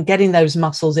toning and getting those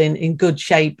muscles in good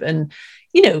shape. And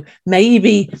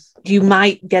maybe you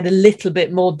might get a little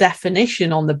bit more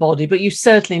definition on the body, but you're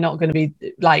certainly not going to be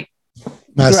like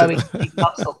growing big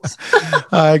muscles.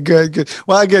 Good.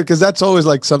 Well, I get, because that's always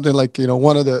like something like,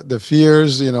 one of the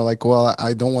fears, like, well,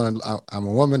 I don't want to, I'm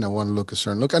a woman, I want to look a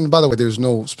certain look. And by the way, there's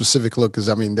no specific look, because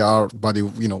there are body,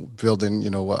 building,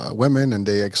 women, and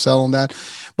they excel in that.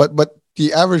 But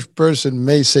the average person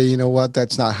may say, you know what,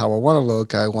 that's not how I want to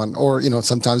look. I want, or,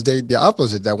 sometimes the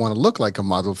opposite, they want to look like a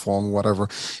model form, whatever.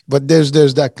 But there's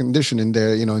that condition in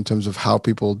there, in terms of how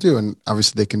people do. And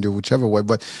obviously they can do whichever way.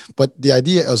 But the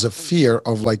idea is a fear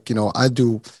of, like, I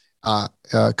do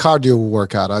cardio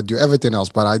workout, I do everything else,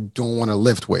 but I don't want to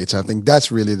lift weights. I think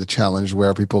that's really the challenge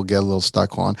where people get a little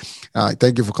stuck on.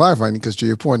 Thank you for clarifying, because to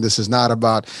your point, this is not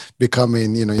about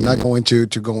becoming, you're not going to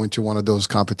go into one of those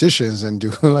competitions and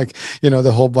do like,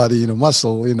 the whole body,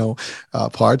 muscle,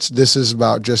 parts. This is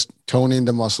about just toning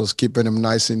the muscles, keeping them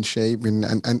nice in shape and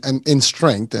in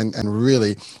strength, and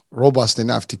really robust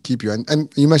enough to keep you.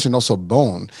 And you mentioned also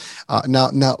bone.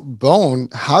 Now bone,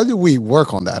 how do we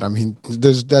work on that? I mean,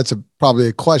 that's probably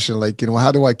a question, like,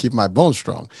 how do I keep my bones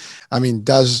strong? I mean,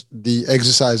 does the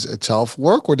exercise itself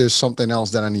work, or there's something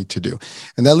else that I need to do?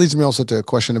 And that leads me also to a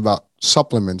question about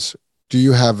supplements. Do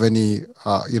you have any,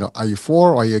 are you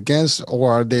for, are you against,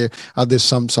 or are there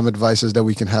some advices that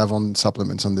we can have on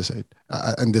supplements on this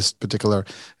in this particular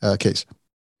case?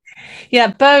 Yeah,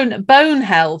 bone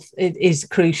health is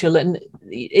crucial, and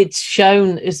it's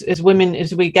shown as women,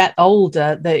 as we get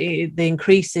older, there's an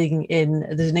increasing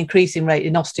rate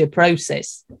in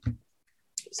osteoporosis.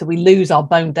 So we lose our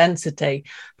bone density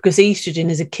because estrogen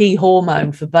is a key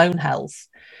hormone for bone health.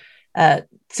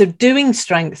 So doing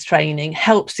strength training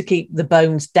helps to keep the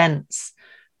bones dense.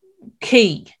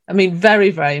 Key. I mean,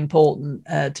 very, very important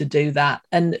to do that.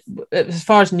 And as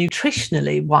far as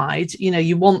nutritionally wide,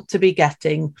 you want to be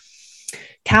getting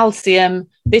calcium,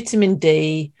 vitamin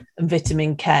D, and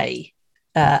vitamin K,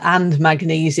 and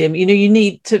magnesium. You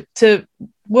need to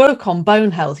work on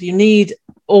bone health. You need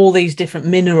all these different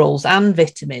minerals and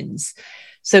vitamins.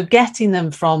 So getting them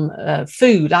from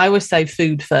food, I always say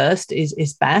food first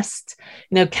is best.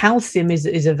 Calcium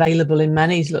is available in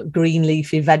many green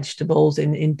leafy vegetables,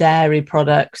 in dairy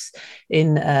products,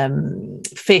 in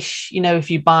fish. If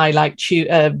you buy like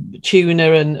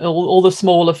tuna and all the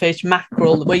smaller fish,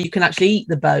 mackerel, where you can actually eat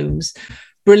the bones,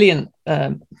 brilliant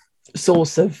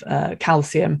source of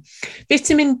calcium.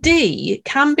 Vitamin D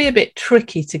can be a bit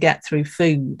tricky to get through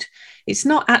food. It's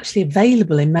not actually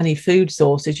available in many food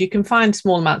sources. You can find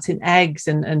small amounts in eggs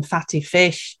and fatty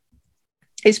fish.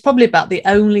 It's probably about the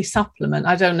only supplement.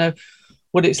 I don't know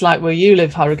what it's like where you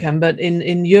live, Hurricane, but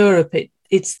in Europe,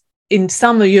 it's in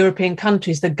some European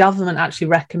countries, the government actually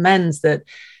recommends that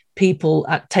people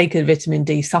take a vitamin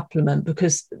D supplement,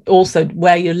 because also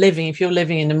where you're living, if you're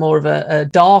living in a more of a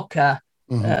darker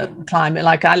climate,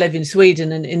 like I live in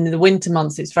Sweden, and in the winter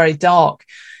months, it's very dark.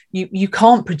 You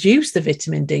can't produce the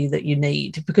vitamin D that you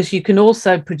need, because you can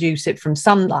also produce it from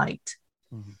sunlight.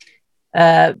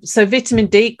 So vitamin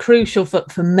D, crucial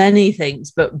for many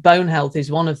things, but bone health is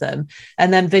one of them.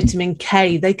 And then vitamin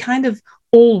K, they kind of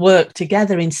all work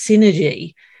together in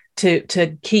synergy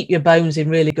to keep your bones in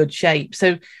really good shape.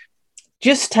 So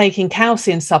just taking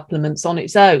calcium supplements on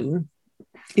its own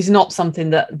is not something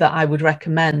that I would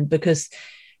recommend, because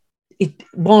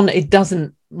it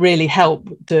doesn't really help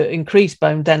to increase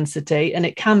bone density, and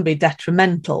it can be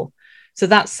detrimental. So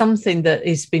that's something that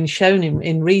has been shown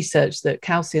in research, that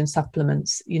calcium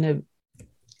supplements,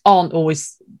 aren't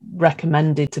always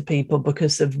recommended to people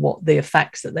because of what the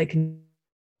effects that they can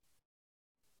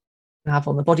have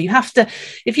on the body. You have to,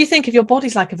 if you think of your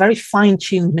body's like a very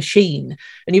fine-tuned machine,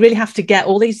 and you really have to get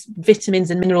all these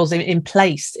vitamins and minerals in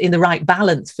place in the right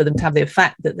balance for them to have the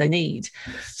effect that they need.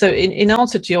 So in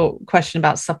answer to your question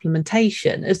about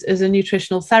supplementation, as a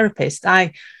nutritional therapist,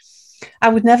 I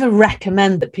would never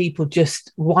recommend that people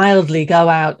just wildly go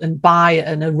out and buy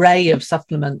an array of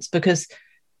supplements, because,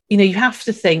 you know, you have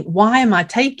to think, why am I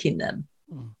taking them?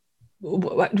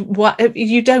 What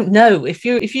you don't know, if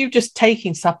you're just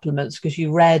taking supplements because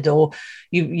you read or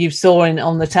you saw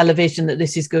on the television that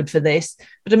this is good for this,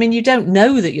 but I mean, you don't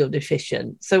know that you're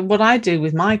deficient. So what I do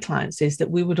with my clients is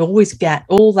that we would always get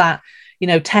all that, you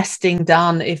know, testing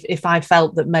done if I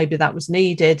felt that maybe that was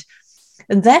needed.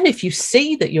 And then if you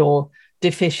see that you're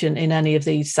deficient in any of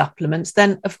these supplements,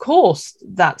 then of course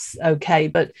that's okay.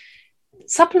 But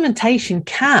supplementation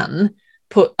can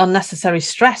put unnecessary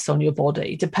stress on your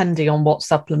body depending on what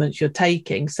supplements you're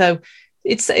taking. So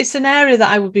it's an area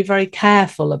that I would be very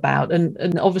careful about.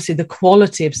 And obviously the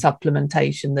quality of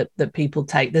supplementation that people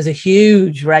take, there's a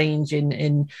huge range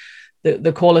in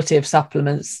the quality of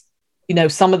supplements. You know,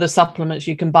 some of the supplements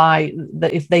you can buy,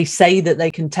 that if they say that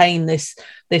they contain this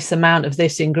amount of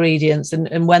this ingredients,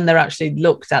 and when they're actually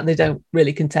looked at, they don't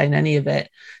really contain any of it.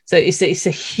 So it's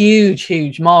a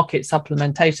huge market,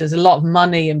 supplementation. There's a lot of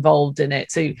money involved in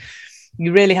it. So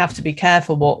you really have to be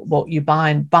careful what you buy,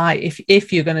 and buy,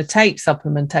 if you're going to take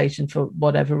supplementation for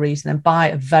whatever reason, and buy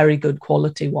a very good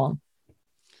quality one.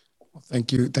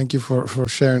 Thank you for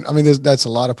sharing. I mean, that's a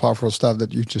lot of powerful stuff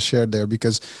that you just shared there,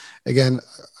 because again,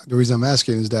 the reason I'm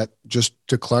asking is that just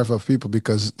to clarify for people,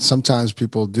 because sometimes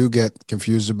people do get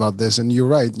confused about this, and you're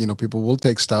right, you know, people will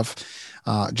take stuff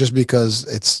just because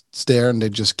it's there and they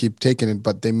just keep taking it,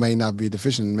 but they may not be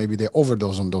deficient. Maybe they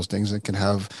overdose on those things and can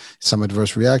have some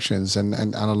adverse reactions.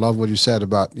 And I love what you said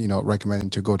about, you know, recommending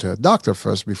to go to a doctor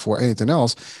first before anything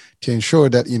else, to ensure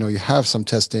that, you know, you have some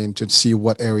testing to see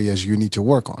what areas you need to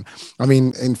work on. I mean,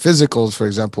 in physicals, for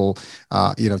example,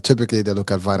 you know, typically they look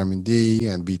at vitamin D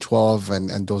and B12,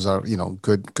 and those are, you know,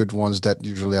 good ones that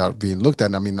usually are being looked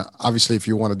at. I mean, obviously, if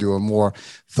you want to do a more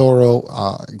thorough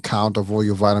count of all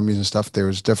your vitamins and stuff,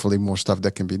 there's definitely more stuff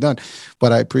that can be done.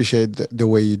 But I appreciate the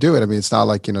way you do it. I mean, it's not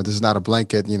like, you know, this is not a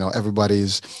blanket, you know,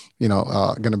 everybody's, you know,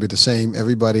 going to be the same.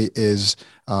 Everybody is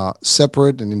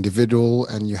separate and individual,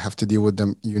 and you have to deal with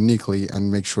them uniquely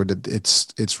and make sure that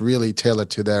it's really tailored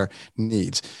to their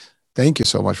needs. Thank you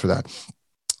so much for that.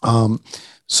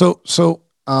 So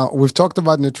we've talked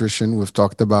about nutrition, we've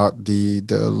talked about the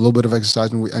little bit of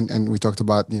exercise, and we talked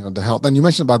about, you know, the health. And you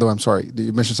mentioned, by the way, I'm sorry,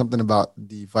 you mentioned something about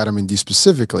the vitamin D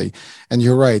specifically, and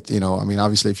you're right. You know, I mean,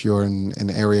 obviously, if you're in an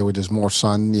area where there's more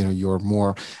sun, you know, you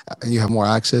have more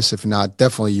access. If not,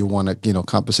 definitely you want to, you know,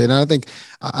 compensate. And I think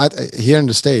here in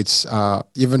the States,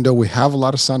 even though we have a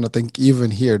lot of sun, I think even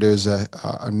here there's a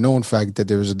known fact that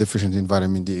there is a deficiency in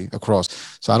vitamin D across.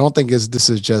 So I don't think this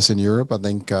is just in Europe. I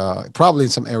think probably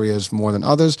in some areas more than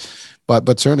others,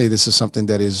 but certainly this is something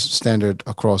that is standard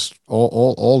across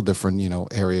all different, you know,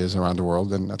 areas around the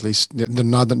world, and at least the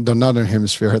northern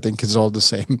hemisphere, I think, is all the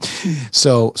same.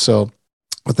 So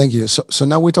well, thank you. So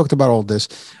now we talked about all this.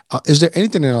 Is there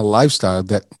anything in our lifestyle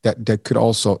that could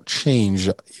also change,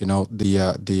 you know,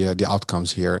 the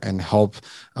outcomes here and help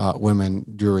women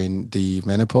during the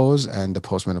menopause and the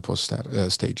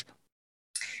postmenopause stage?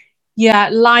 Yeah,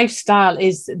 lifestyle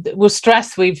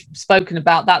stress we've spoken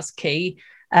about, that's key.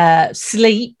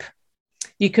 Sleep,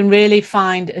 you can really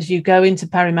find as you go into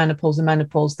perimenopause and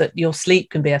menopause that your sleep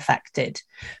can be affected,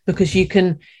 because you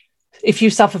can, if you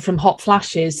suffer from hot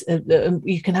flashes,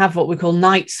 you can have what we call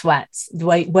night sweats,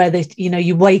 where they, you know,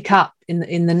 you wake up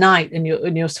in the night and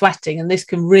you're sweating, and this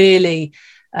can really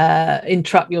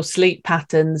interrupt your sleep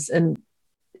patterns. And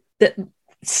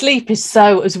sleep is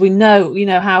so, as we know, you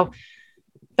know, how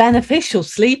beneficial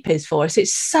sleep is for us.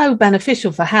 It's so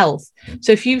beneficial for health.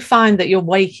 So if you find that you're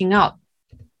waking up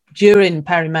during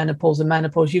perimenopause and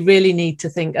menopause, you really need to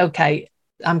think, okay,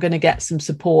 I'm going to get some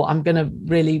support. I'm going to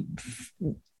really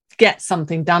get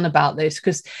something done about this,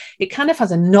 because it kind of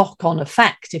has a knock-on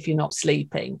effect if you're not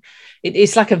sleeping.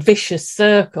 It's like a vicious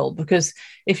circle, because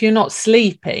if you're not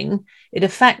sleeping, it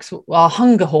affects our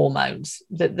hunger hormones.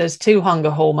 There's two hunger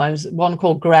hormones, one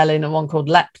called ghrelin and one called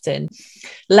leptin.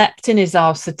 Leptin is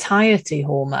our satiety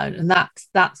hormone, and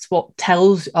that's what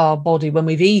tells our body when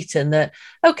we've eaten that,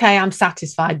 okay, I'm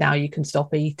satisfied now, you can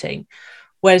stop eating.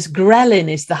 Whereas ghrelin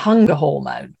is the hunger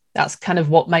hormone. That's kind of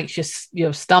what makes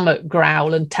your stomach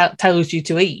growl and tells you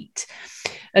to eat.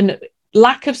 And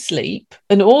lack of sleep,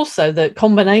 and also the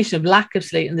combination of lack of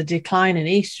sleep and the decline in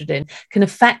estrogen, can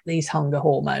affect these hunger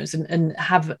hormones and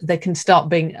they can start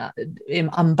being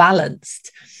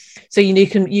unbalanced. So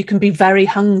you can be very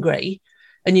hungry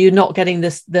and you're not getting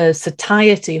the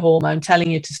satiety hormone telling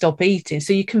you to stop eating.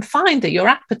 So you can find that your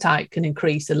appetite can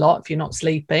increase a lot if you're not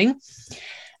sleeping.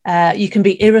 You can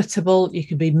be irritable, you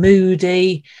can be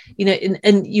moody,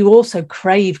 and you also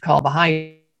crave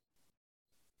carbohydrates.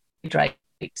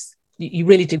 You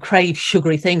really do crave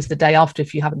sugary things the day after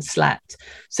if you haven't slept.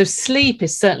 So sleep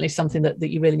is certainly something that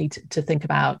you really need to think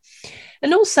about.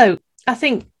 And also, I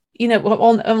think,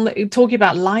 on talking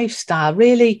about lifestyle,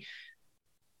 really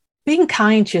being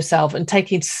kind to yourself and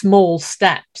taking small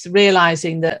steps,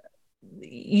 realizing that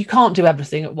you can't do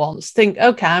everything at once. Think,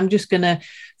 okay, I'm just going to,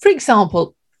 for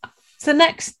example, for the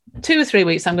next 2 or 3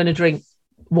 weeks, I'm going to drink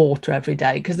water every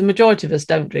day, because the majority of us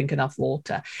don't drink enough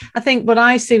water. I think what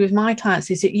I see with my clients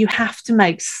is that you have to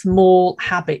make small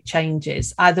habit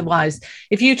changes. Otherwise,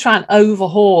 if you try and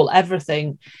overhaul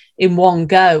everything in one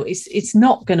go, it's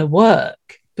not going to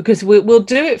work, because we'll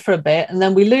do it for a bit and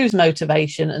then we lose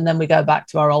motivation and then we go back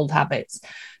to our old habits.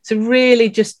 So really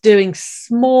just doing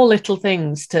small little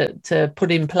things to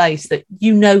put in place that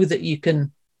that you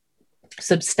can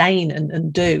sustain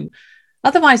and do.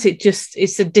 Otherwise,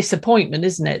 it's a disappointment,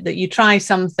 isn't it? That you try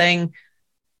something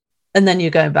and then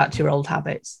you're going back to your old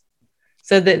habits.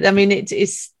 So that, I mean,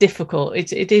 it's difficult.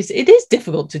 It is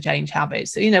difficult to change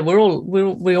habits. We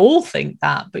all think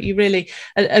that, but you really,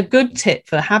 a good tip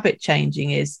for habit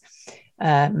changing is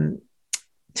to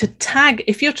tag,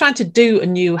 if you're trying to do a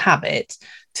new habit,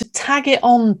 to tag it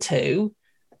onto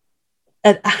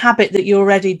a habit that you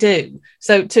already do.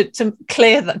 So to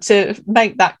clear that, to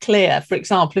make that clear, for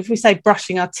example, if we say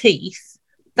brushing our teeth,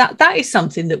 that is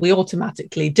something that we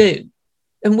automatically do.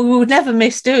 And we would never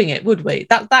miss doing it, would we?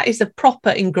 That is a proper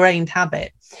ingrained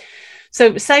habit.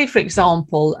 So say, for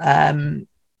example,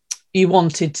 you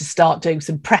wanted to start doing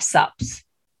some press ups.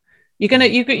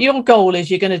 Your goal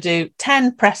is you're going to do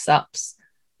 10 press ups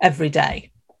every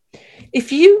day.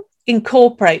 If you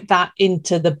incorporate that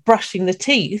into the brushing the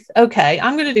teeth, okay,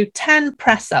 I'm going to do 10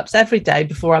 press ups every day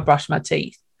before I brush my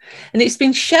teeth. And it's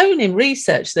been shown in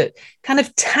research that kind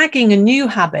of tagging a new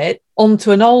habit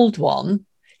onto an old one,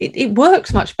 it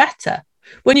works much better.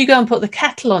 When you go and put the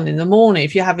kettle on in the morning,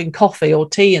 if you're having coffee or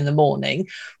tea in the morning,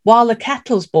 while the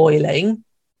kettle's boiling,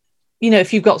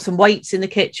 if you've got some weights in the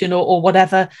kitchen or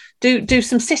whatever, do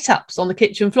some sit-ups on the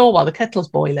kitchen floor while the kettle's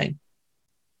boiling.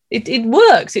 It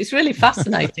works. It's really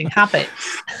fascinating habits.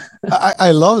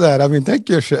 I love that. I mean, thank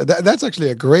you. That's actually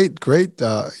a great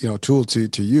tool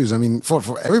to use. I mean,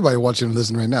 for everybody watching and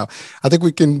listening right now, I think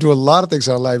we can do a lot of things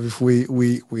in our life if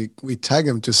we tag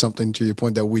them to something, to your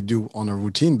point, that we do on a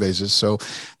routine basis. So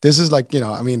this is like,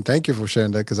 I mean, thank you for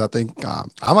sharing that, because I think I'm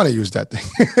going to use that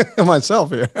thing myself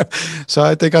here. So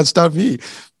I think I'll start me.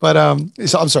 But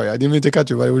so I'm sorry, I didn't mean to cut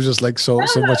you, but it was just like so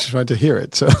much trying to hear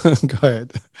it. So go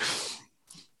ahead.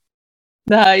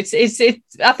 No, it's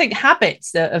I think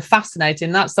habits are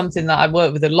fascinating. That's something that I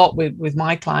work with a lot with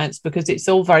my clients, because it's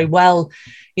all very well,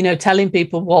 telling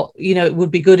people what, it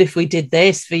would be good if we did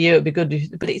this for you. It'd be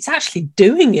good, but it's actually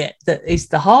doing it that is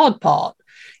the hard part.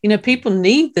 People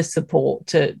need the support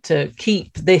to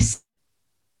keep this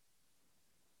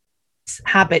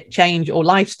habit change or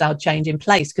lifestyle change in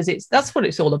place, because that's what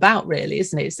it's all about, really,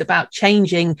 isn't it? It's about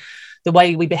changing the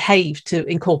way we behave to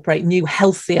incorporate new,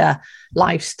 healthier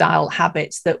lifestyle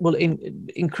habits that will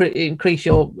increase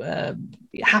your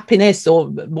happiness or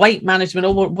weight management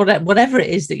or whatever it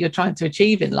is that you're trying to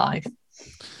achieve in life.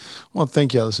 Well,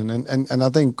 thank you, Alison. And I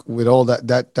think with all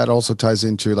that also ties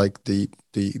into like the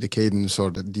cadence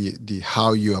or the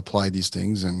how you apply these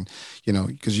things, and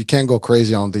because you can't go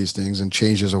crazy on these things and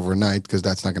changes overnight, because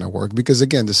that's not going to work. Because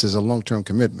again, this is a long-term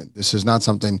commitment. This is not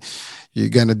something you're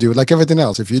going to do like everything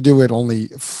else. If you do it only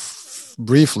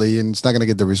briefly and it's not going to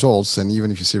get the results, and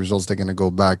even if you see results, they're going to go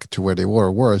back to where they were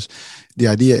or worse. The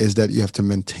idea is that you have to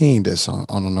maintain this on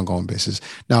an ongoing basis.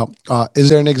 Now, is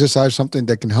there an exercise, something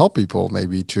that can help people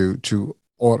maybe to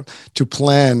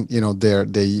plan, their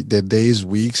days,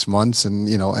 weeks, months,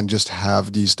 and just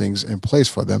have these things in place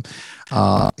for them,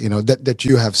 that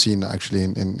you have seen actually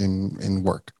in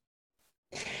work?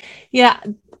 Yeah,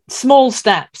 small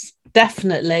steps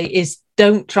definitely is.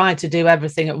 Don't try to do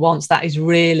everything at once. That is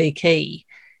really key,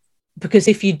 because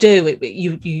if you do it,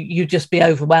 you just be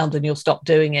overwhelmed and you'll stop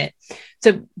doing it.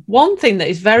 So one thing that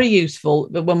is very useful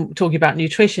when we're talking about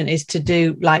nutrition is to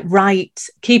do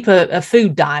keep a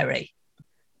food diary,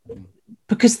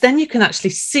 because then you can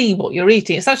actually see what you're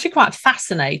eating. It's actually quite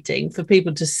fascinating for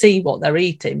people to see what they're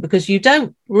eating, because you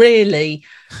don't really,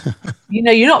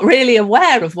 you're not really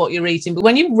aware of what you're eating. But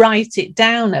when you write it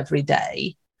down every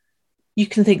day, you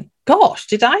can think, gosh,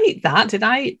 did I eat that? Did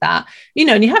I eat that?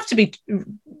 And you have to be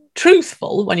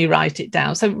truthful when you write it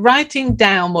down. So writing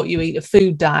down what you eat, a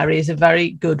food diary, is a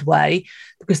very good way,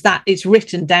 because that it's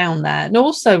written down there. And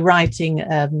also writing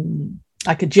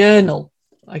like a journal,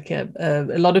 like a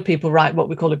lot of people write what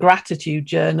we call a gratitude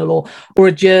journal, or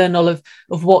a journal of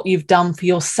what you've done for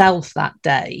yourself that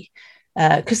day.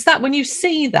 Because that, when you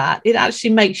see that, it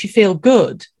actually makes you feel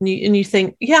good, and you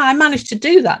think, yeah, I managed to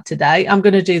do that today, I'm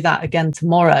going to do that again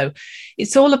tomorrow.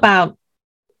 It's all about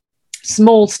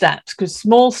small steps, because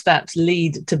small steps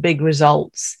lead to big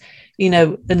results,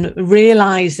 and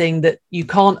realizing that you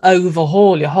can't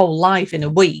overhaul your whole life in a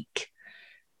week.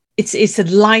 It's a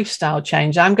lifestyle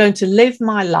change. I'm going to live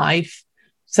my life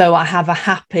so I have a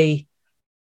happy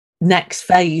next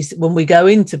phase when we go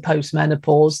into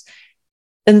postmenopause.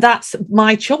 And that's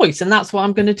my choice, and that's what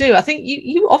I'm going to do. I think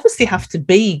you obviously have to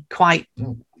be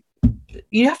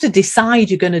you have to decide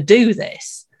you're going to do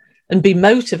this and be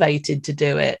motivated to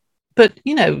do it. But,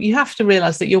 you have to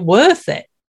realize that you're worth it.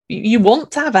 You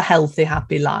want to have a healthy,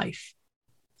 happy life.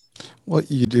 Well,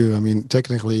 you do. I mean,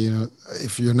 technically,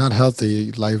 if you're not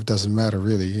healthy, life doesn't matter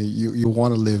really. You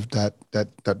want to live that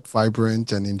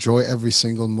vibrant and enjoy every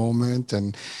single moment,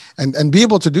 and be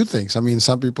able to do things. I mean,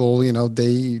 some people,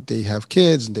 they have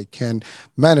kids and they can't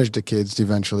manage the kids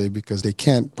eventually because they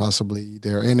can't possibly,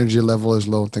 their energy level is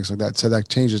low and things like that. So that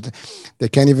changes. They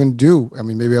can't even do. I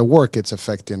mean, maybe at work it's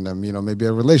affecting them. Maybe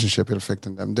a relationship is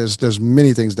affecting them. There's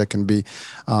many things that can be,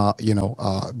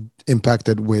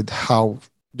 impacted with how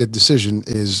the decision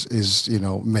is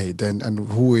made, and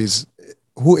who is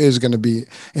going to be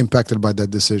impacted by that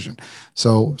decision.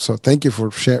 So thank you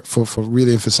for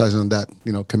really emphasizing on that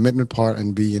commitment part,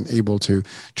 and being able to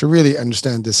really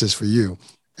understand this is for you,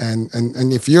 and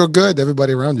if you're good,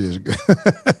 everybody around you is good.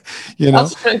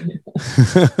 That's true.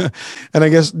 And I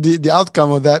guess the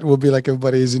outcome of that will be like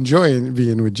everybody is enjoying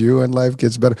being with you and life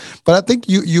gets better. But I think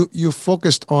you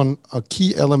focused on a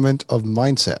key element of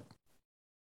mindset,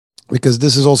 because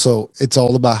this is also, it's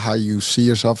all about how you see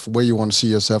yourself, where you want to see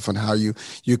yourself, and how you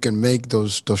can make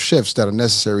those shifts that are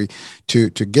necessary to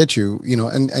get you,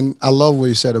 and I love what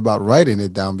you said about writing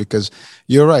it down, because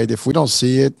you're right. If we don't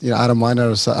see it, out of mind,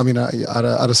 out of sight,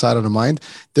 out of sight, out of mind,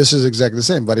 this is exactly the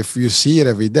same. But if you see it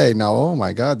every day now, oh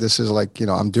my God, this is like,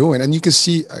 I'm doing, and you can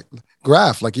see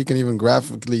graph, like you can even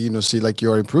graphically, see like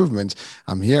your improvements.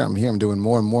 I'm here, I'm doing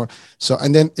more and more. So,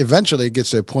 and then eventually it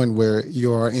gets to a point where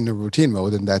you are in a routine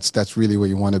mode, and that's really where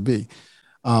you want to be.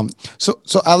 So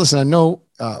Alison, I know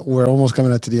we're almost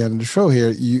coming up to the end of the show here.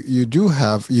 You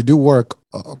do work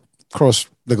across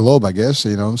the globe, I guess,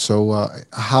 so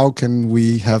how can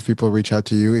we have people reach out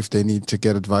to you if they need to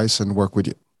get advice and work with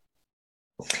you?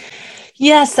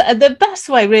 Yes, the best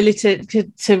way really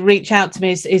to reach out to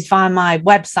me is via my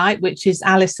website, which is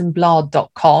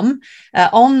alisonbladh.com.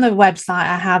 On the website,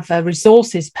 I have a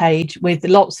resources page with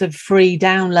lots of free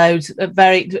downloads.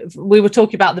 We were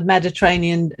talking about the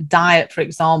Mediterranean diet, for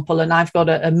example, and I've got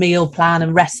a meal plan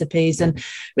and recipes, and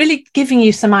really giving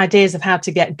you some ideas of how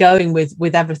to get going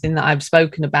with everything that I've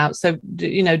spoken about. So,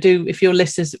 if your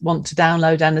listeners want to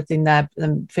download anything there,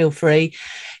 then feel free.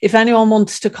 If anyone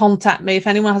wants to contact me, if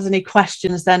anyone has any questions,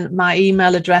 then my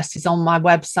email address is on my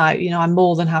website. I'm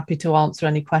more than happy to answer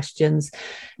any questions.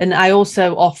 And I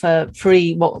also offer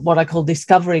free what I call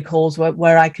discovery calls,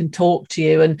 where I can talk to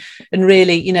you and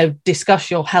really, discuss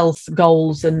your health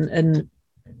goals and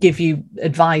give you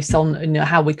advice on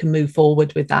how we can move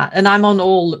forward with that. And I'm on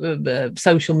all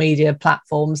social media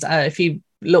platforms. If you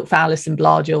look for Alison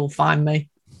Bladh, you'll find me.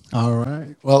 All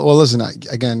right. Well, listen,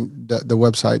 again, the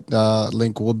website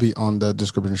link will be on the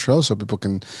description show, so people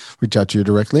can reach out to you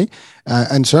directly.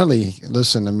 And certainly,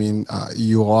 listen, I mean,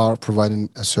 you are providing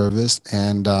a service,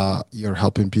 and you're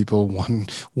helping people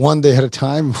one day at a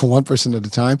time, one person at a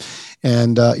time.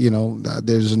 And,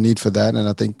 there's a need for that. And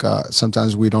I think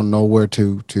sometimes we don't know where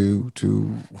to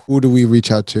who do we reach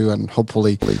out to, and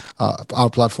hopefully our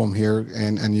platform here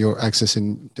and your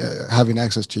having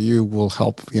access to you will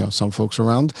help, some folks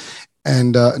around.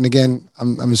 And again,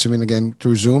 I'm assuming again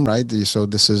through Zoom, right? So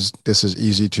this is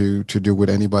easy to do with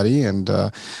anybody, and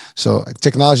so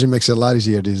technology makes it a lot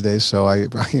easier these days. So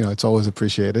it's always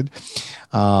appreciated.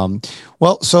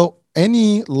 So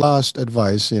any last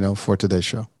advice, for today's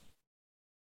show?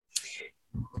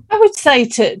 I would say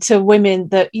to women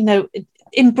that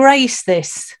embrace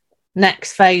this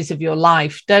next phase of your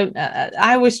life. Don't.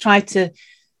 I always try to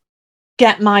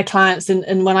get my clients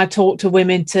and when I talk to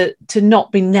women to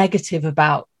not be negative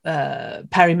about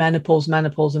perimenopause,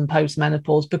 menopause and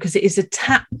postmenopause, because it is a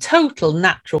total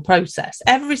natural process.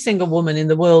 Every single woman in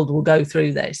the world will go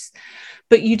through this,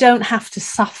 but you don't have to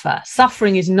suffer.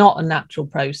 Suffering is not a natural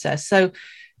process. So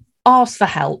ask for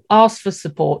help, ask for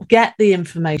support, get the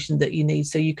information that you need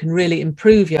so you can really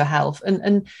improve your health,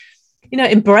 and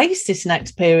embrace this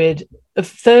next period of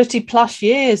 30 plus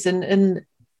years and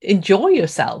enjoy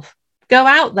yourself. Go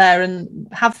out there and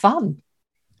have fun.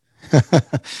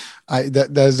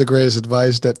 That is the greatest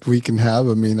advice that we can have.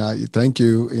 I mean, I thank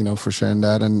you, for sharing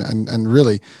that, and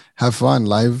really have fun.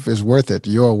 Life is worth it.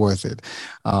 You're worth it.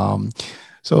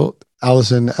 So,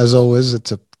 Alison, as always,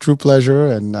 it's a true pleasure,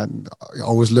 and I'm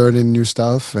always learning new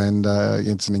stuff, and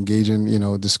it's an engaging,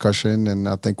 discussion. And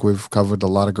I think we've covered a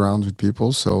lot of ground with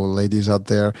people. So, ladies out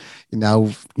there, now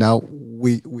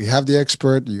we have the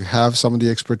expert. You have some of the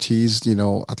expertise,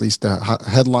 at least the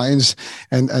headlines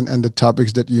and the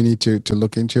topics that you need to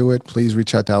look into it. Please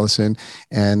reach out to Alison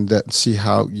and see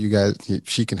how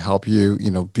she can help you,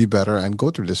 be better and go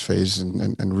through this phase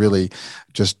and really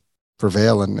just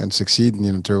prevail and succeed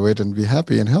through it and be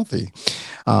happy and healthy.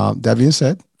 That being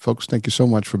said, folks, thank you so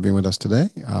much for being with us today.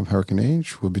 I'm Hurricane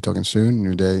Age. We'll be talking soon.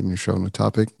 New day, new show, new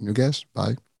topic, new guest.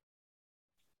 Bye.